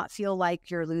will not feel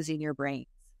like you're losing your brains.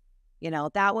 You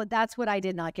know, that's what I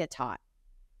did not get taught.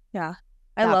 Yeah.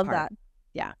 I love that.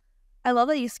 Yeah. I love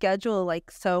that you schedule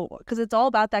like so, because it's all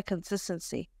about that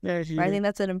consistency. Right? I think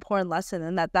that's an important lesson,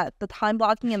 and that the time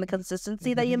blocking and the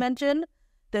consistency that you mentioned,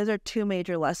 those are two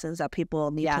major lessons that people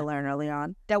need to learn early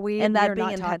on. That being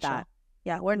intentional.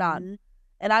 Yeah, we're not.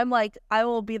 And I'm like, I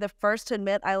will be the first to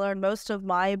admit I learned most of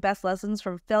my best lessons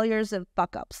from failures and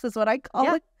fuck ups, is what I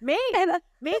call it.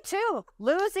 Me too.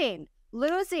 Losing,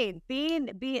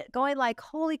 going like,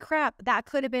 holy crap, that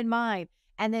could have been mine.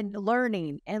 And then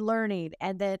learning, and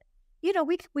then, you know,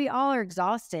 we all are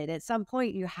exhausted. At some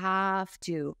point, you have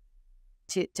to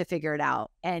figure it out,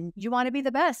 and you want to be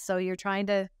the best, so you're trying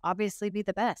to obviously be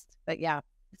the best. But yeah,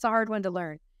 it's a hard one to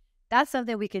learn. That's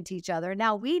something we can teach other.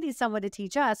 Now we need someone to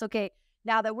teach us. Okay,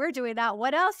 now that we're doing that,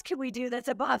 what else can we do that's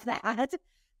above that?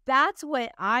 That's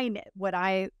what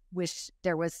I wish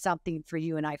there was something for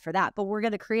you and I for that. But we're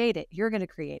going to create it. You're going to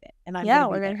create it, and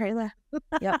we're going to create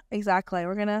that. Yeah, exactly.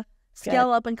 We're going to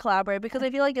scale up and collaborate, because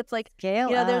I feel like it's like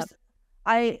there's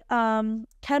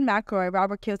Ken McElroy,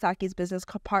 Robert Kiyosaki's business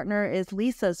partner, is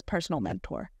Lisa's personal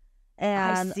mentor.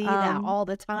 And I see that all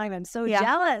the time. I'm so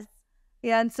jealous.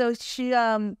 Yeah, and so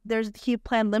he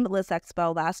planned Limitless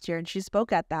Expo last year, and she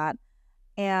spoke at that.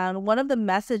 And one of the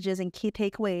messages and key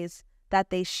takeaways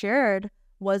that they shared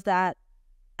was that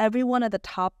everyone at the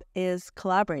top is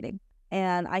collaborating.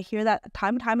 And I hear that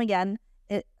time and time again,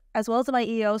 as well as in my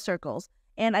EO circles.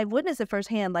 And I've witnessed it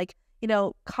firsthand. Like, you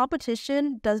know,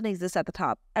 competition doesn't exist at the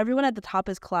top. Everyone at the top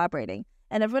is collaborating.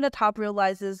 And everyone at the top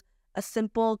realizes a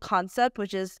simple concept,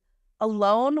 which is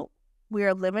alone, we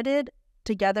are limited.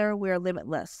 Together, we are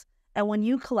limitless. And when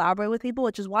you collaborate with people,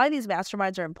 which is why these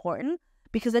masterminds are important,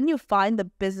 because then you find the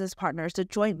business partners, the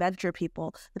joint venture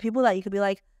people, the people that you could be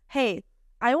like, hey,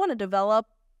 I want to develop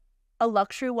a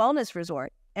luxury wellness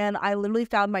resort. And I literally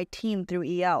found my team through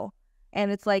EO.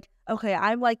 And it's like, okay,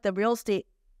 I'm like the real estate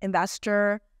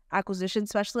investor, acquisition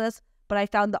specialist, but I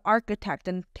found the architect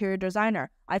and interior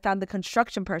designer. I found the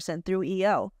construction person through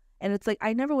EO. And it's like,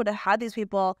 I never would have had these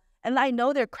people. And I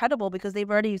know they're credible because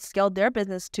they've already scaled their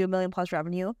business to $1 million+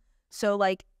 revenue. So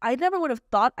like, I never would have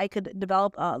thought I could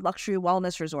develop a luxury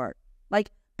wellness resort, like,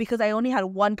 because I only had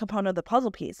one component of the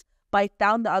puzzle piece, but I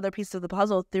found the other piece of the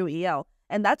puzzle through EO.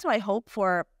 And that's my hope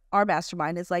for our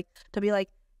mastermind, is like to be like,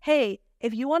 hey,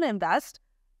 if you want to invest,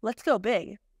 let's go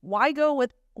big. Why go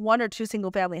with 1 or 2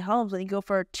 single family homes when you go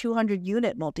for a 200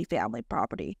 unit multifamily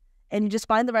property? And you just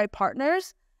find the right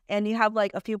partners, and you have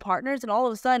like a few partners, and all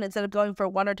of a sudden, instead of going for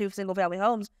 1 or 2 single family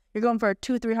homes, you're going for a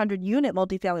 200-300 unit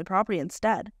multifamily property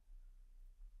instead.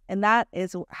 And that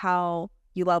is how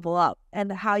you level up and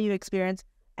how you experience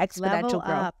exponential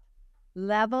growth. Up.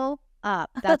 Level up.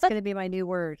 That's going to be my new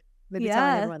word. Maybe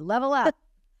telling everyone, level up.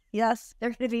 Yes. They're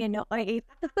going to be annoyed.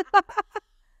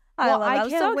 I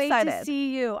can't so wait excited to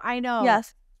see you. I know.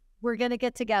 Yes. We're going to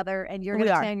get together and you're going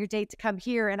to plan your date to come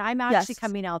here. And I'm actually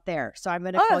coming out there. So I'm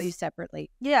going to call you separately.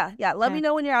 Yeah. Let me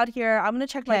know when you're out here. I'm going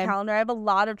to check my calendar. I have a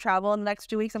lot of travel in the next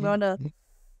 2 weeks. I'm going to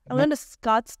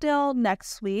Scottsdale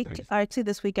next week. Actually,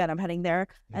 this weekend I'm heading there.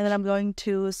 And then I'm going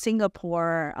to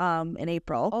Singapore in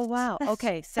April. Oh, wow.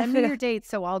 Okay. Send me your dates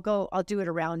so I'll do it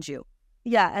around you.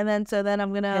 Yeah, and then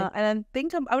I'm gonna I'm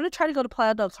gonna try to go to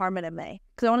Playa del Carmen in May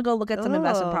because I want to go look at some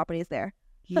investment properties there.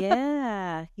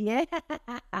 Yeah.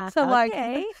 So like,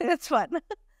 it's fun.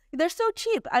 They're so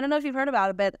cheap. I don't know if you've heard about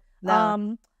it, but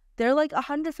they're like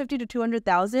 150 to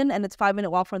 200,000, and it's 5-minute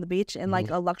walk from the beach in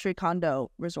like a luxury condo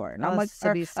resort. And I'm like,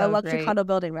 a luxury condo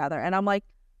building rather. And I'm like,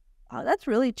 oh, that's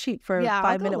really cheap for a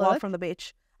 5-minute walk from the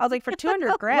beach. I was like, for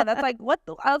 200 grand, that's like, what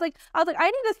the? I was like, I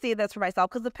need to see this for myself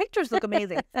because the pictures look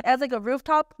amazing. It has like a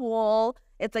rooftop pool.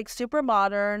 It's like super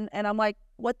modern. And I'm like,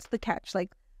 what's the catch?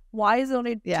 Like, why is it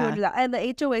only 200? And the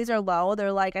HOAs are low.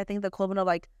 They're like, I think the equivalent of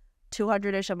like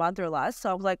 200-ish a month or less. So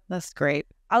I was like, that's great.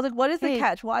 I was like, what is the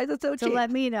catch? Why is it so cheap? So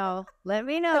let me know. I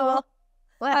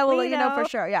will let you know for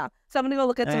sure. Yeah. So I'm going to go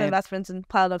look at some investments in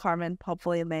Playa del Carmen,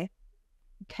 hopefully in May.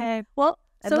 Okay. Well,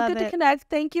 so good to connect.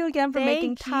 Thank you again for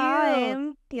making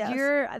time. Yes.